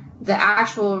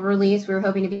actual release, we were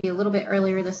hoping to be a little bit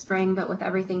earlier this spring, but with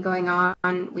everything going on,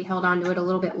 we held on to it a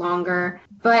little bit longer.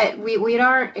 But we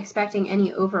aren't expecting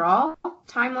any overall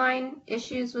timeline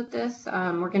issues with this.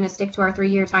 We're going to stick to our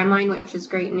 3-year timeline, which is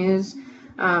great news.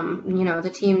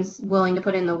 The team's willing to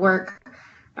put in the work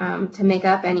to make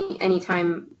up any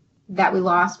time that we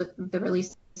lost with the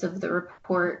release of the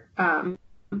report,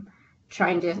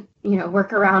 trying to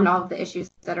work around all of the issues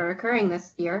that are occurring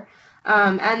this year.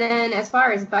 And then as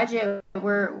far as budget,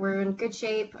 we're in good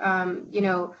shape.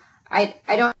 I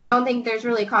don't think there's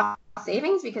really cost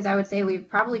savings, because I would say we've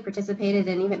probably participated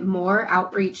in even more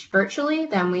outreach virtually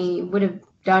than we would have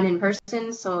done in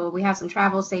person. So we have some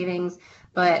travel savings.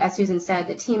 But as Susan said,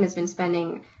 the team has been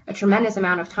spending a tremendous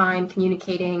amount of time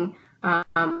communicating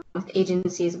with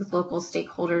agencies, with local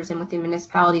stakeholders, and within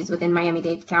municipalities within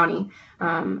Miami-Dade County,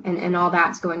 and all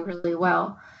that's going really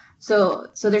well. So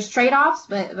there's trade-offs,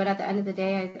 but at the end of the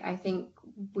day, I think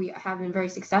we have been very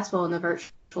successful in the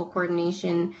virtual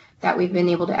coordination that we've been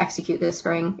able to execute this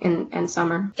spring and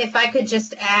summer. If I could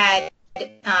just add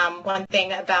one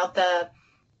thing about the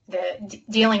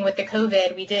dealing with the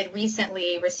COVID, we did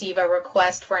recently receive a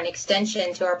request for an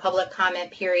extension to our public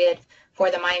comment period for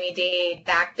the Miami-Dade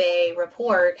Back Bay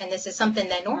report. And this is something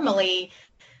that normally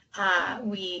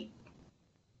we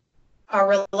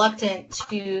are reluctant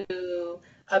to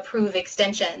approve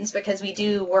extensions because we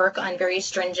do work on very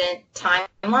stringent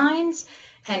timelines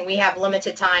and we have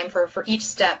limited time for each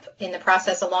step in the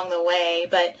process along the way.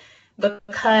 But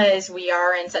because we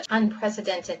are in such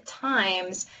unprecedented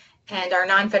times, and our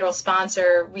non-federal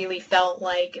sponsor really felt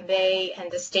like they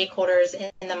and the stakeholders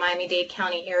in the Miami-Dade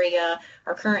County area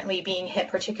are currently being hit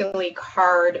particularly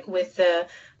hard with the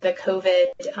COVID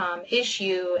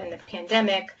issue and the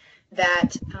pandemic,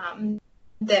 that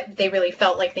they really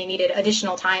felt like they needed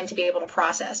additional time to be able to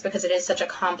process because it is such a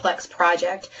complex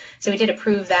project. So we did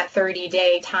approve that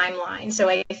 30-day timeline. So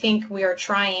I think we are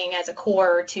trying as a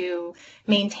core to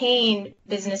maintain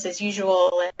business as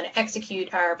usual and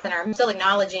execute our plan. I'm still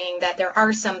acknowledging that there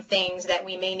are some things that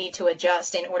we may need to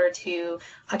adjust in order to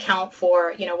account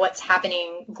for, what's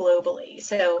happening globally.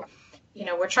 So,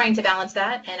 we're trying to balance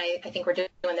that, and I think we're doing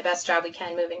the best job we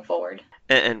can moving forward.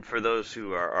 And for those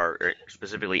who are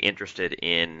specifically interested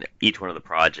in each one of the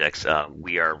projects,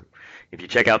 if you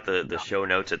check out the show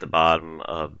notes at the bottom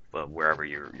of wherever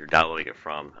you're downloading it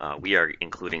from, we are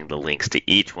including the links to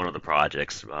each one of the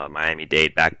projects,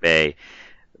 Miami-Dade, Back Bay,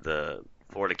 the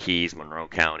Florida Keys, Monroe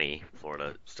County,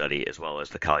 Florida study, as well as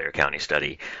the Collier County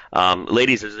study.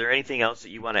 Ladies, is there anything else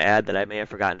that you want to add that I may have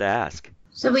forgotten to ask?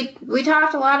 So we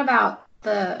talked a lot about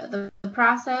the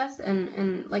process,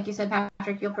 and like you said,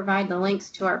 Patrick, you'll provide the links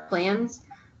to our plans.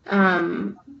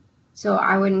 So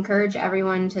I would encourage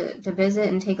everyone to visit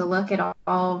and take a look at all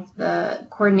of the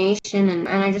coordination. And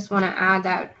I just want to add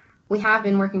that we have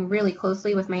been working really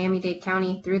closely with Miami-Dade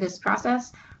County through this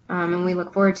process, and we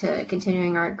look forward to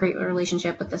continuing our great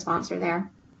relationship with the sponsor there.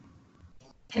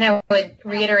 And I would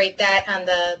reiterate that on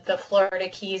the Florida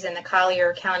Keys and the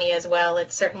Collier County as well.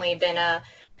 It's certainly been a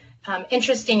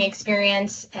interesting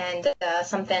experience and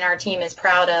something our team is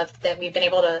proud of, that we've been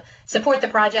able to support the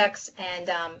projects.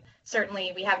 And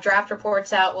certainly we have draft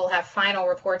reports out. We'll have final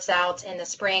reports out in the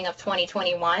spring of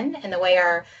 2021. And the way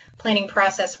our planning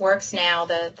process works now,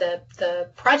 the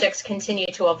projects continue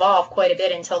to evolve quite a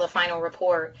bit until the final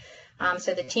report.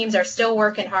 So the teams are still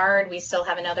working hard. We still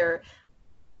have another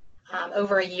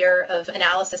over a year of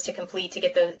analysis to complete to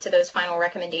get to those final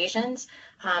recommendations.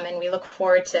 And we look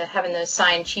forward to having those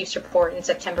signed Chiefs report in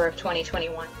September of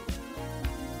 2021.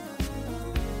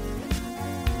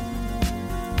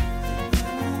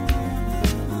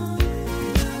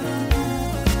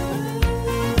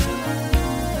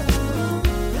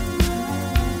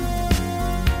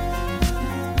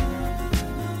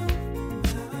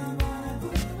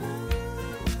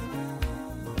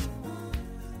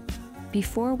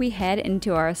 Before we head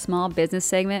into our small business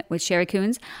segment with Sherry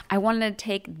Coons, I wanted to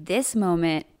take this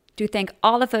moment to thank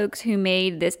all the folks who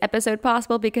made this episode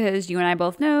possible, because you and I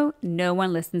both know no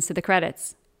one listens to the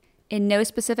credits. In no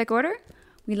specific order,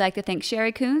 we'd like to thank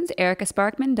Sherry Coons, Erica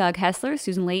Sparkman, Doug Hessler,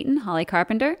 Susan Layton, Holly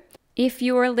Carpenter. If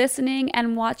you are listening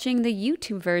and watching the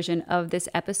YouTube version of this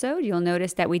episode, you'll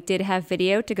notice that we did have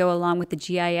video to go along with the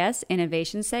GIS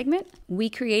innovation segment. We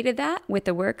created that with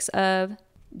the works of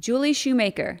Julie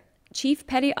Shoemaker, Chief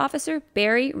Petty Officer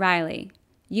Barry Riley,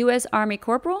 U.S. Army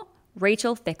Corporal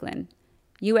Rachel Thicklin,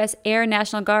 U.S. Air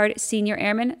National Guard Senior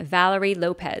Airman Valerie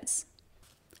Lopez,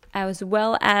 as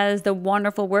well as the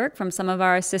wonderful work from some of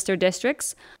our sister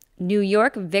districts, New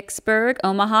York, Vicksburg,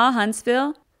 Omaha,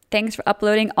 Huntsville. Thanks for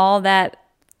uploading all that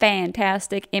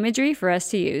fantastic imagery for us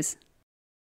to use.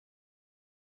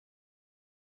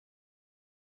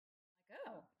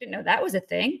 Oh, didn't know that was a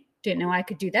thing. Didn't know I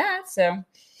could do that, so...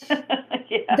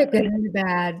 Yeah. The good and the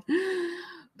bad.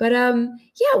 But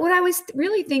what I was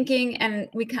really thinking, and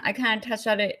I kind of touched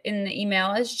on it in the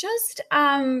email, is just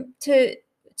to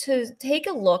take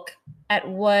a look at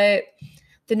what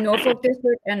the Norfolk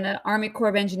District and the Army Corps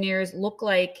of Engineers look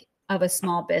like of a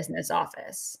small business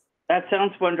office. That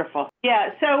sounds wonderful.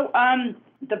 Yeah, so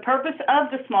the purpose of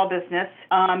the small business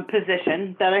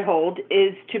position that I hold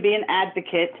is to be an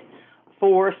advocate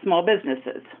for small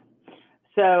businesses.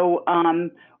 So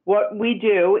what we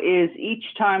do is each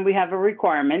time we have a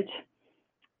requirement,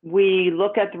 we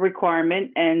look at the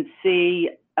requirement and see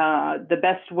the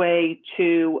best way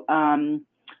to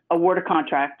award a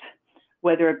contract,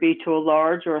 whether it be to a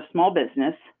large or a small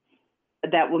business,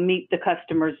 that will meet the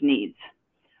customer's needs.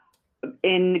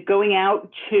 In going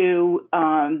out to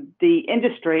the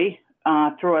industry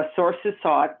through a source of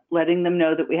thought, letting them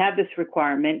know that we have this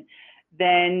requirement,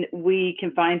 then we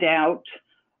can find out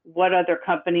what other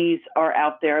companies are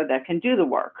out there that can do the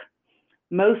work.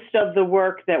 Most of the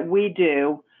work that we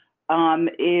do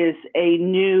is a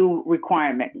new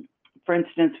requirement. For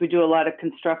instance, we do a lot of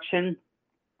construction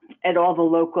at all the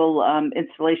local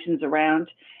installations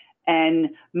around, and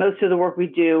most of the work we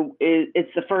do it's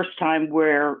the first time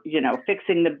we're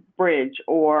fixing the bridge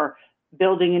or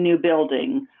building a new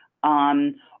building,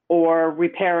 or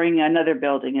repairing another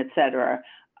building, et cetera.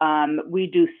 We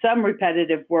do some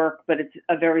repetitive work, but it's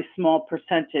a very small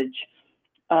percentage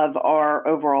of our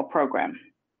overall program.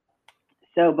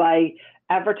 So by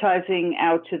advertising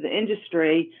out to the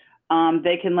industry,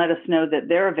 they can let us know that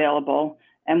they're available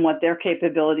and what their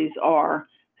capabilities are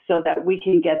so that we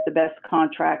can get the best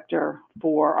contractor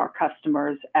for our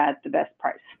customers at the best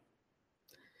price.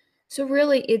 So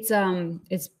really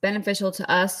it's beneficial to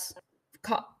us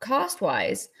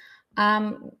cost-wise.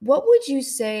 What would you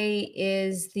say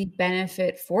is the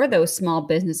benefit for those small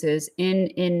businesses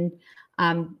in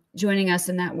joining us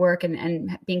in that work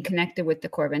and being connected with the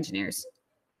Corps of Engineers?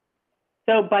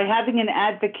 So by having an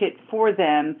advocate for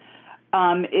them,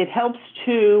 it helps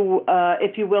to,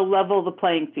 if you will, level the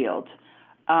playing field.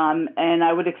 And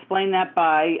I would explain that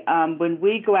by when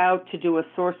we go out to do a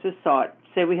sources sought,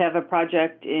 say we have a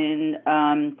project in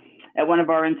at one of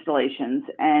our installations,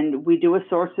 and we do a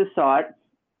sources sought,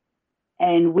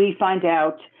 and we find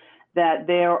out that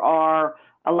there are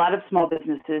a lot of small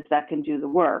businesses that can do the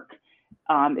work.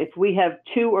 If we have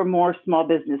 2 or more small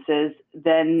businesses,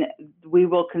 then we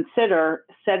will consider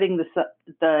setting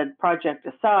the project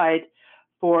aside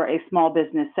for a small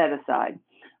business set aside,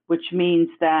 which means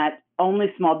that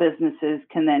only small businesses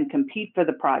can then compete for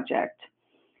the project.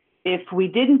 If we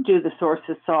didn't do the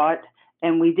sources sought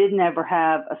and we didn't ever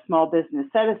have a small business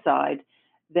set aside,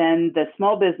 then the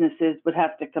small businesses would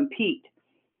have to compete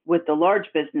with the large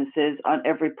businesses on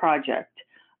every project.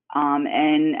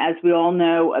 And as we all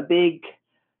know, a big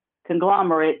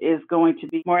conglomerate is going to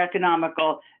be more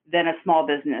economical than a small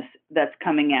business that's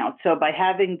coming out. So by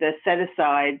having the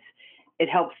set-asides, it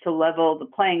helps to level the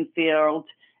playing field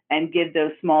and give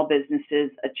those small businesses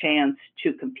a chance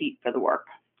to compete for the work.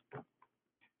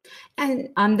 And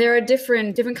there are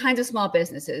different kinds of small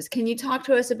businesses. Can you talk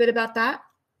to us a bit about that?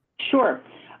 Sure.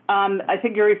 I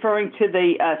think you're referring to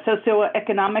the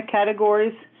socioeconomic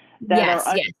categories that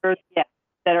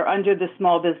are under the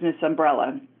small business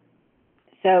umbrella.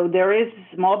 So there is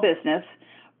small business,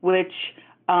 which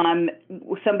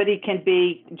somebody can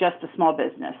be just a small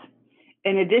business.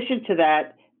 In addition to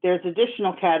that, there's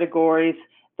additional categories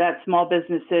that small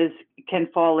businesses can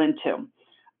fall into.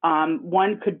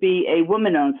 One could be a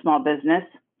woman-owned small business.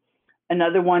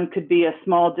 Another one could be a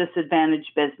small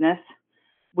disadvantaged business.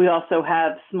 We also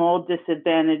have small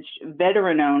disadvantaged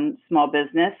veteran-owned small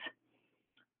business.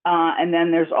 And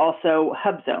then there's also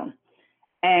HUBZone.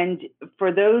 And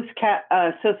for those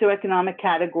socioeconomic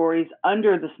categories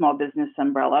under the small business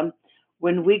umbrella,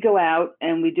 when we go out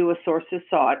and we do a sources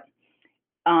sought,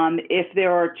 if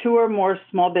there are 2 or more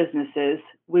small businesses,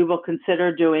 we will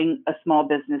consider doing a small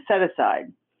business set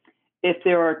aside. If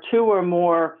there are 2 or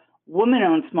more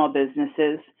woman-owned small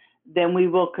businesses, then we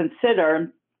will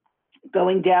consider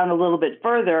going down a little bit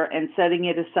further and setting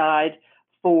it aside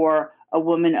for a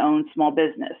woman-owned small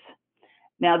business.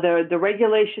 Now, the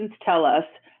regulations tell us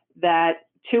that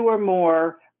 2 or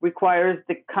more requires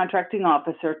the contracting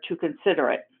officer to consider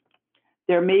it.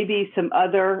 There may be some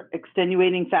other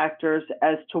extenuating factors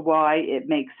as to why it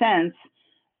makes sense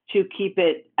to keep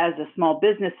it as a small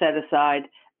business set aside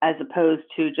as opposed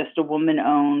to just a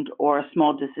woman-owned or a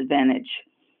small disadvantaged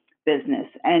business.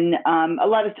 And a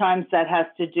lot of times that has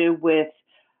to do with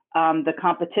the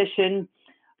competition,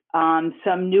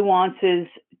 some nuances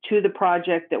to the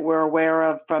project that we're aware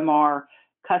of from our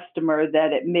customer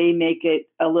that it may make it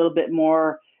a little bit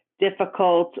more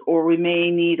difficult, or we may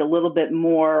need a little bit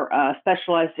more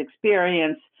specialized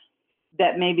experience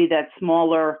that maybe that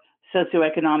smaller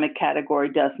socioeconomic category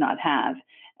does not have.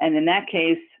 And in that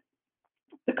case,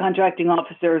 the contracting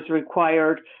officer is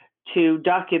required to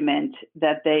document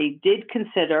that they did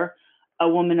consider a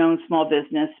woman-owned small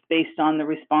business based on the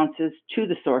responses to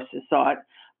the sources sought,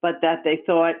 but that they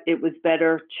thought it was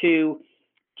better to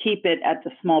keep it at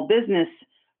the small business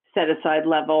set-aside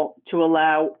level to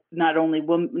allow not only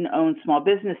women-owned small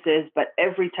businesses, but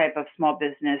every type of small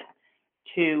business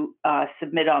to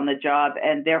submit on the job,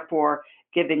 and therefore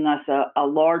giving us a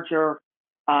larger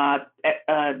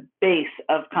base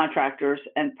of contractors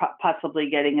and possibly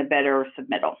getting a better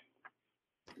submittal.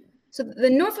 So the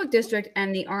Norfolk District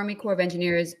and the Army Corps of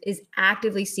Engineers is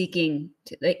actively seeking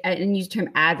to, and use the term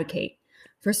advocate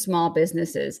for small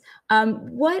businesses.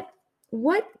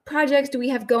 What projects do we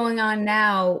have going on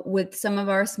now with some of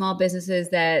our small businesses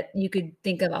that you could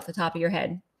think of off the top of your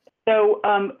head? So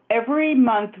every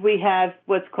month we have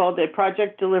what's called a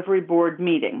project delivery board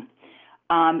meeting.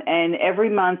 And every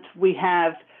month we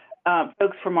have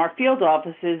folks from our field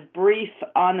offices brief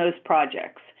on those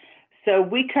projects. So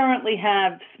we currently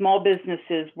have small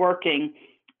businesses working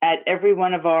at every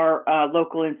one of our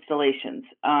local installations.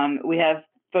 We have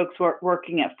folks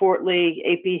working at Fort Lee,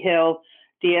 AP Hill,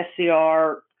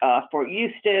 DSCR, Fort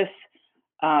Eustis,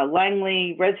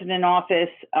 Langley resident office,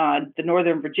 the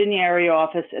Northern Virginia area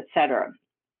office, et cetera.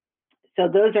 So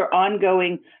those are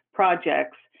ongoing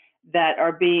projects that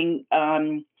are being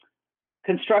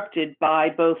constructed by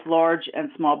both large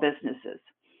and small businesses.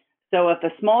 So if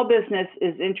a small business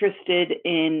is interested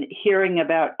in hearing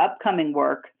about upcoming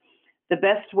work, the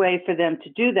best way for them to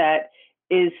do that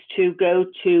is to go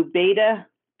to beta.sam.gov.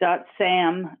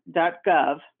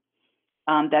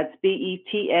 That's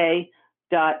beta.sam.gov.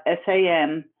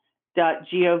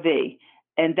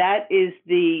 And that is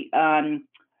the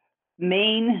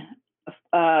main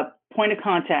point of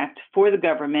contact for the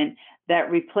government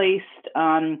that replaced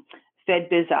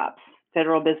FedBizOpps,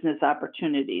 Federal Business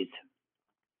Opportunities.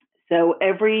 So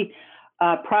every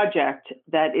project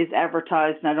that is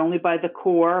advertised not only by the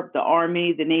Corps, the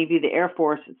Army, the Navy, the Air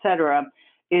Force, et cetera,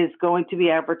 is going to be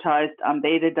advertised on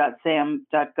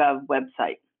beta.sam.gov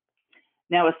website.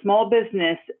 Now, a small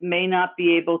business may not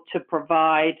be able to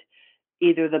provide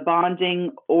either the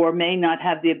bonding or may not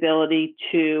have the ability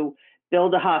to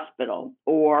build a hospital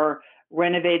or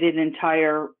renovate an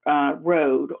entire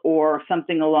road or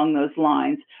something along those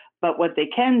lines. But what they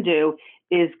can do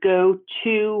is go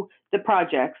to the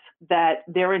projects that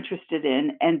they're interested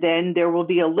in, and then there will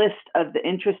be a list of the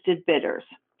interested bidders.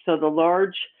 So the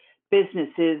large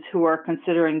businesses who are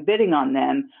considering bidding on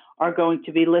them are going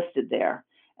to be listed there.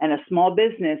 And a small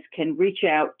business can reach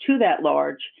out to that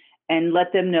large and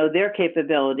let them know their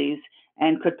capabilities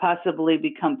and could possibly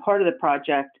become part of the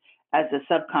project as a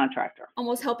subcontractor.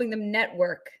 Almost helping them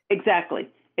network. Exactly.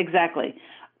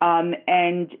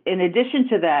 And in addition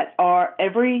to that,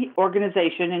 every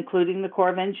organization, including the Corps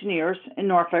of Engineers in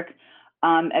Norfolk,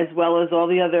 as well as all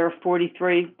the other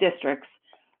 43 districts,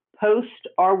 post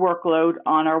our workload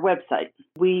on our website.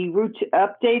 We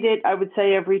update it, I would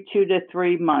say, every 2 to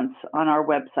 3 months on our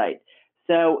website.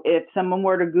 So if someone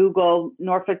were to Google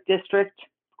Norfolk District,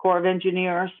 Corps of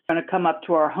Engineers, it's going to come up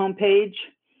to our homepage.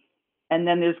 And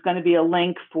then there's going to be a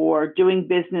link for doing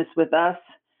business with us.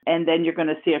 And then you're going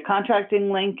to see a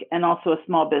contracting link and also a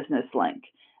small business link.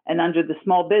 And under the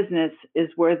small business is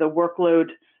where the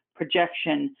workload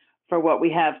projection for what we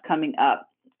have coming up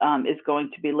is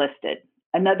going to be listed.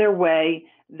 Another way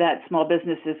that small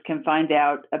businesses can find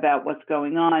out about what's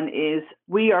going on is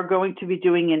we are going to be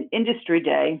doing an industry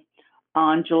day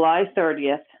on July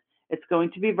 30th. It's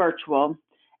going to be virtual,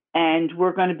 and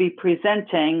we're going to be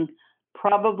presenting,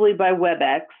 probably by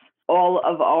WebEx, all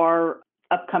of our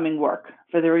upcoming work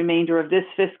for the remainder of this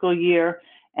fiscal year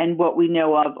and what we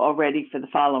know of already for the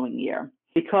following year.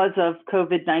 Because of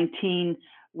COVID-19,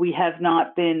 we have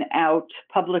not been out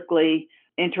publicly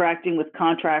interacting with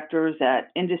contractors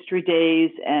at industry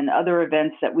days and other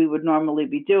events that we would normally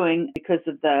be doing because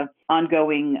of the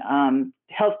ongoing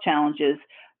health challenges.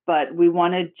 But we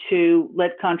wanted to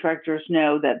let contractors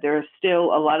know that there are still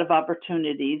a lot of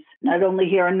opportunities, not only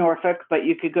here in Norfolk, but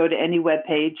you could go to any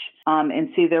webpage and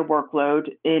see their workload.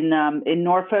 In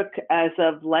Norfolk, as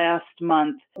of last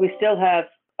month, we still have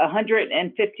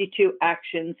 152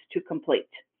 actions to complete.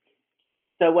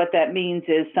 So what that means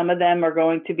is some of them are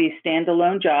going to be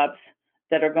standalone jobs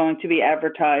that are going to be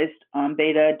advertised on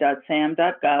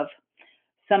beta.sam.gov.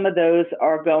 Some of those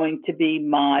are going to be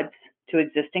mods to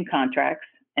existing contracts.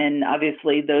 And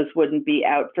obviously those wouldn't be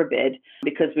out for bid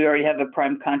because we already have a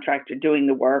prime contractor doing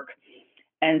the work.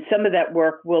 And some of that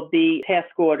work will be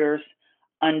task orders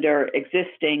under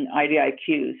existing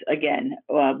IDIQs. Again,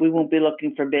 we won't be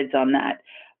looking for bids on that.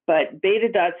 But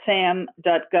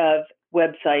beta.sam.gov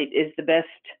website is the best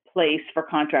place for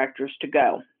contractors to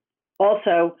go.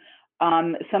 Also,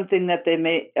 something that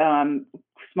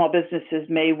small businesses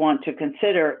may want to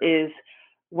consider is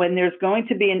when there's going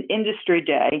to be an industry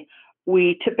day,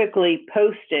 we typically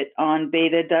post it on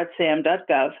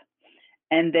beta.sam.gov,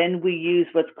 and then we use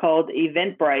what's called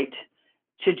Eventbrite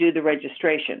to do the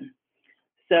registration.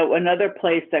 So another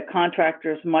place that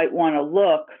contractors might want to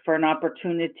look for an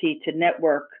opportunity to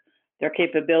network their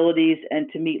capabilities and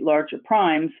to meet larger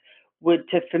primes would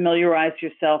to familiarize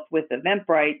yourself with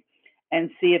Eventbrite and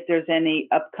see if there's any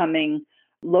upcoming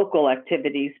local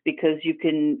activities, because you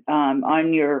can,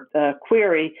 on your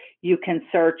query, you can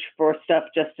search for stuff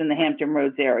just in the Hampton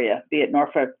Roads area, be it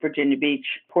Norfolk, Virginia Beach,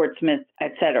 Portsmouth,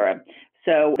 et cetera.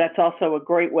 So that's also a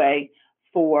great way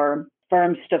for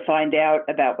firms to find out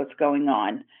about what's going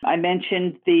on. I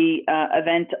mentioned the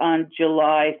event on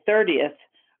July 30th,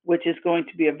 which is going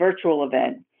to be a virtual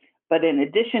event. But in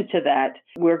addition to that,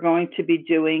 we're going to be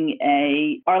doing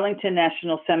a Arlington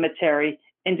National Cemetery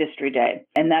Industry Day.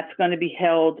 And that's going to be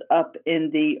held up in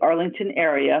the Arlington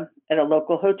area at a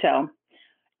local hotel.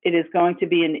 It is going to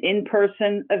be an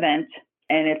in-person event,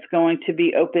 and it's going to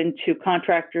be open to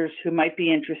contractors who might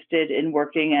be interested in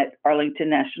working at Arlington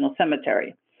National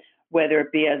Cemetery, whether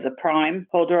it be as a prime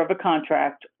holder of a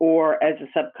contract or as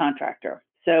a subcontractor.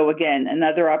 So again,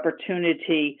 another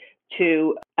opportunity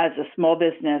to, as a small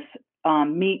business,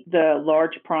 meet the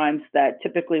large primes that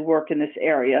typically work in this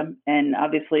area, and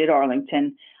obviously at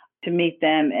Arlington, to meet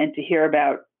them and to hear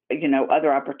about,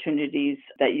 other opportunities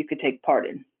that you could take part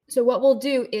in. So what we'll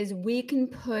do is we can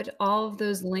put all of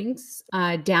those links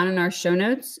down in our show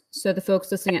notes, so the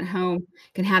folks listening at home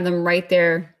can have them right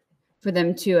there for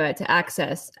them to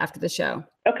access after the show.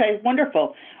 Okay,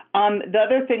 wonderful. The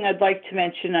other thing I'd like to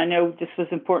mention, I know this was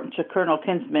important to Colonel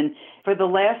Kinsman, for the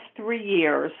last 3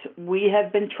 years, we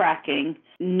have been tracking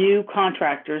new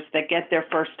contractors that get their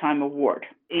first-time award.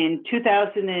 In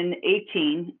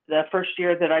 2018, the first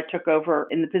year that I took over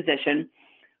in the position,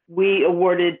 we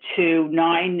awarded to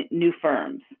 9 new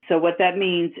firms. So what that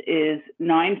means is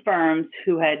 9 firms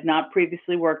who had not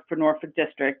previously worked for Norfolk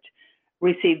District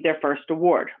received their first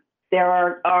award. There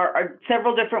are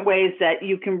several different ways that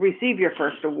you can receive your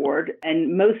first award,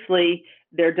 and mostly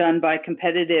they're done by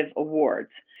competitive awards.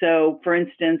 So, for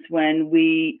instance, when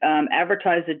we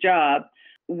advertised a job,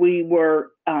 we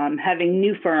were having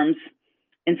new firms,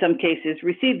 in some cases,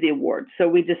 receive the award. So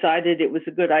we decided it was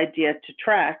a good idea to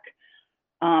track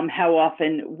how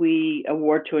often we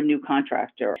award to a new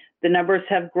contractor. The numbers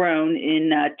have grown.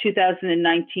 In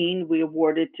 2019, we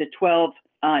awarded to 12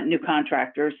 new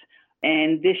contractors.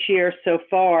 And this year so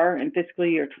far, in fiscal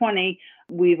year 20,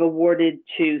 we've awarded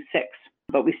to 6,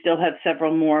 but we still have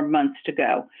several more months to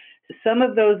go. Some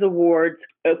of those awards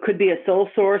could be a sole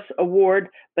source award,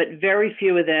 but very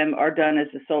few of them are done as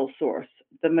a sole source.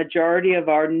 The majority of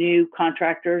our new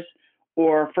contractors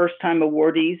or first-time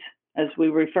awardees, as we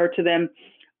refer to them,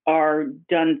 are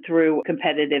done through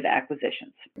competitive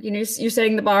acquisitions. You're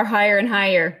setting the bar higher and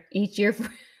higher each year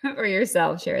for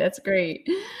yourself, Sherry. That's great.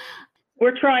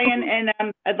 We're trying,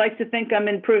 and I'd like to think I'm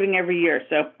improving every year,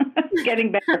 so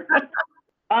getting better.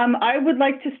 I would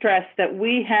like to stress that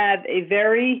we have a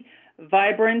very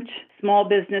vibrant small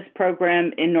business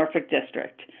program in Norfolk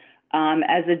District.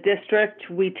 As a district,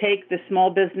 we take the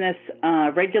small business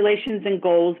regulations and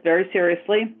goals very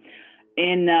seriously.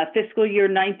 In fiscal year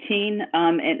 19,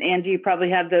 and Andy, you probably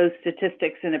have those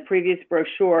statistics in a previous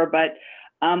brochure, but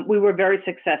we were very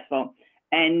successful.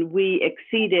 And we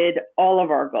exceeded all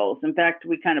of our goals. In fact,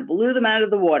 we kind of blew them out of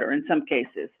the water in some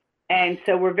cases. And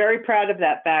so we're very proud of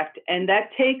that fact. And that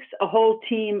takes a whole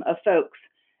team of folks.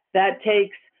 That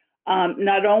takes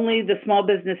not only the small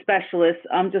business specialists,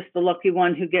 I'm just the lucky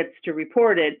one who gets to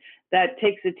report it. That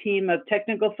takes a team of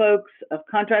technical folks, of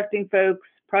contracting folks,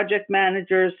 project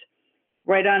managers,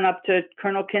 right on up to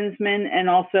Colonel Kinsman, and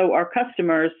also our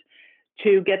customers,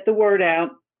 to get the word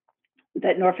out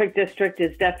that Norfolk District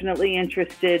is definitely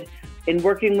interested in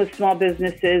working with small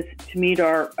businesses to meet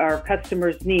our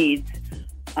customers' needs,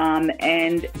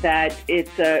 and that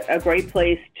it's a great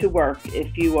place to work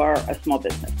if you are a small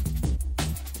business.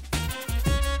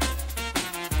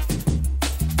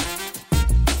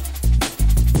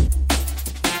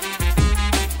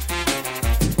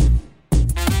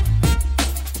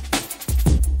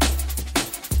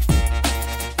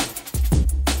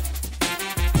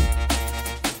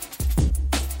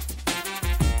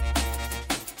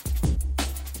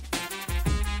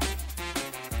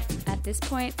 At this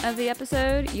point of the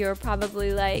episode, you're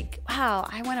probably like, wow,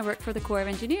 I want to work for the Corps of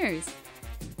Engineers.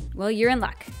 Well, you're in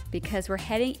luck, because we're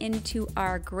heading into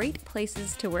our Great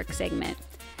Places to Work segment.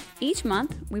 Each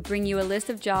month, we bring you a list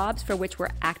of jobs for which we're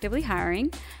actively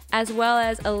hiring, as well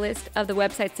as a list of the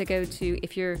websites to go to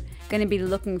if you're going to be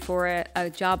looking for a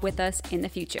job with us in the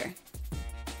future.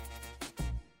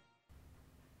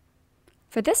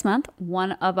 For this month,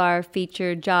 one of our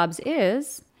featured jobs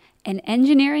is an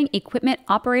engineering equipment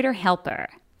operator helper.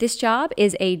 This job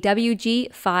is a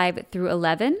WG 5 through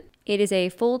 11. It is a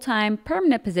full-time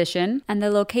permanent position, and the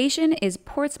location is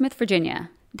Portsmouth, Virginia.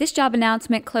 This job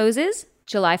announcement closes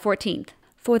July 14th.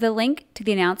 For the link to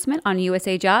the announcement on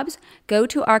USA Jobs, go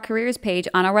to our careers page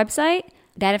on our website.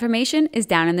 That information is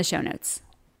down in the show notes.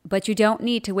 But you don't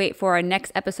need to wait for our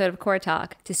next episode of Core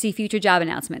Talk to see future job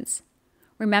announcements.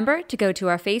 Remember to go to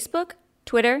our Facebook,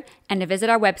 Twitter, and to visit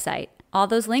our website. All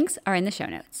those links are in the show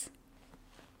notes.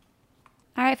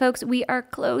 All right, folks, we are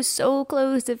so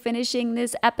close to finishing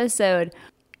this episode.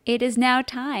 It is now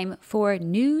time for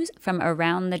news from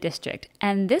around the district.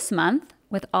 And this month,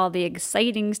 with all the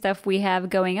exciting stuff we have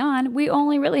going on, we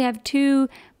only really have 2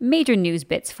 major news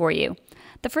bits for you.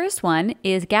 The first one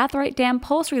is Gathright Dam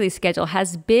Pulse release schedule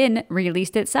has been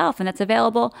released itself, and that's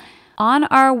available on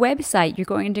our website. You're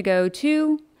going to go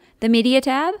to the media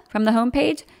tab from the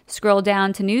homepage, scroll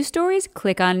down to news stories,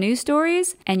 click on news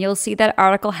stories, and you'll see that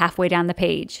article halfway down the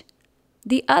page.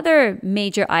 The other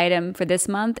major item for this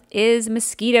month is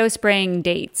mosquito spraying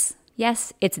dates.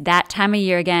 Yes, it's that time of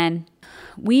year again.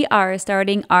 We are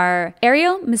starting our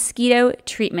aerial mosquito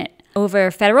treatment over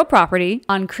federal property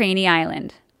on Craney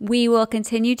Island. We will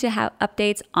continue to have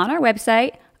updates on our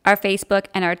website, our Facebook,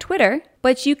 and our Twitter,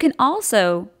 but you can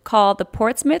also call the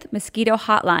Portsmouth Mosquito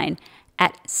Hotline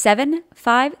at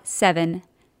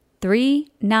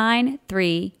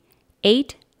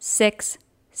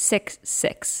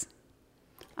 757-393-8666.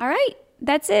 All right,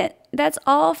 that's it. That's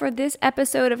all for this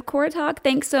episode of Core Talk.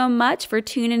 Thanks so much for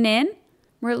tuning in.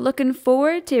 We're looking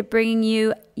forward to bringing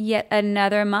you yet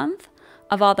another month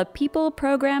of all the people,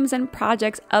 programs, and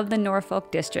projects of the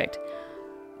Norfolk District.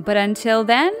 But until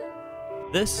then,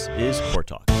 this is Core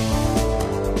Talk.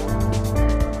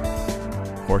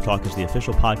 Core Talk is the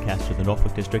official podcast of the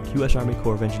Norfolk District U.S. Army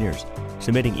Corps of Engineers.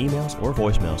 Submitting emails or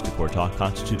voicemails to Core Talk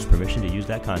constitutes permission to use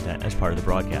that content as part of the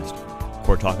broadcast.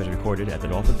 Core Talk is recorded at the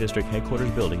Norfolk District Headquarters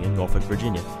Building in Norfolk,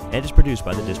 Virginia, and is produced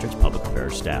by the district's public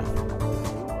affairs staff.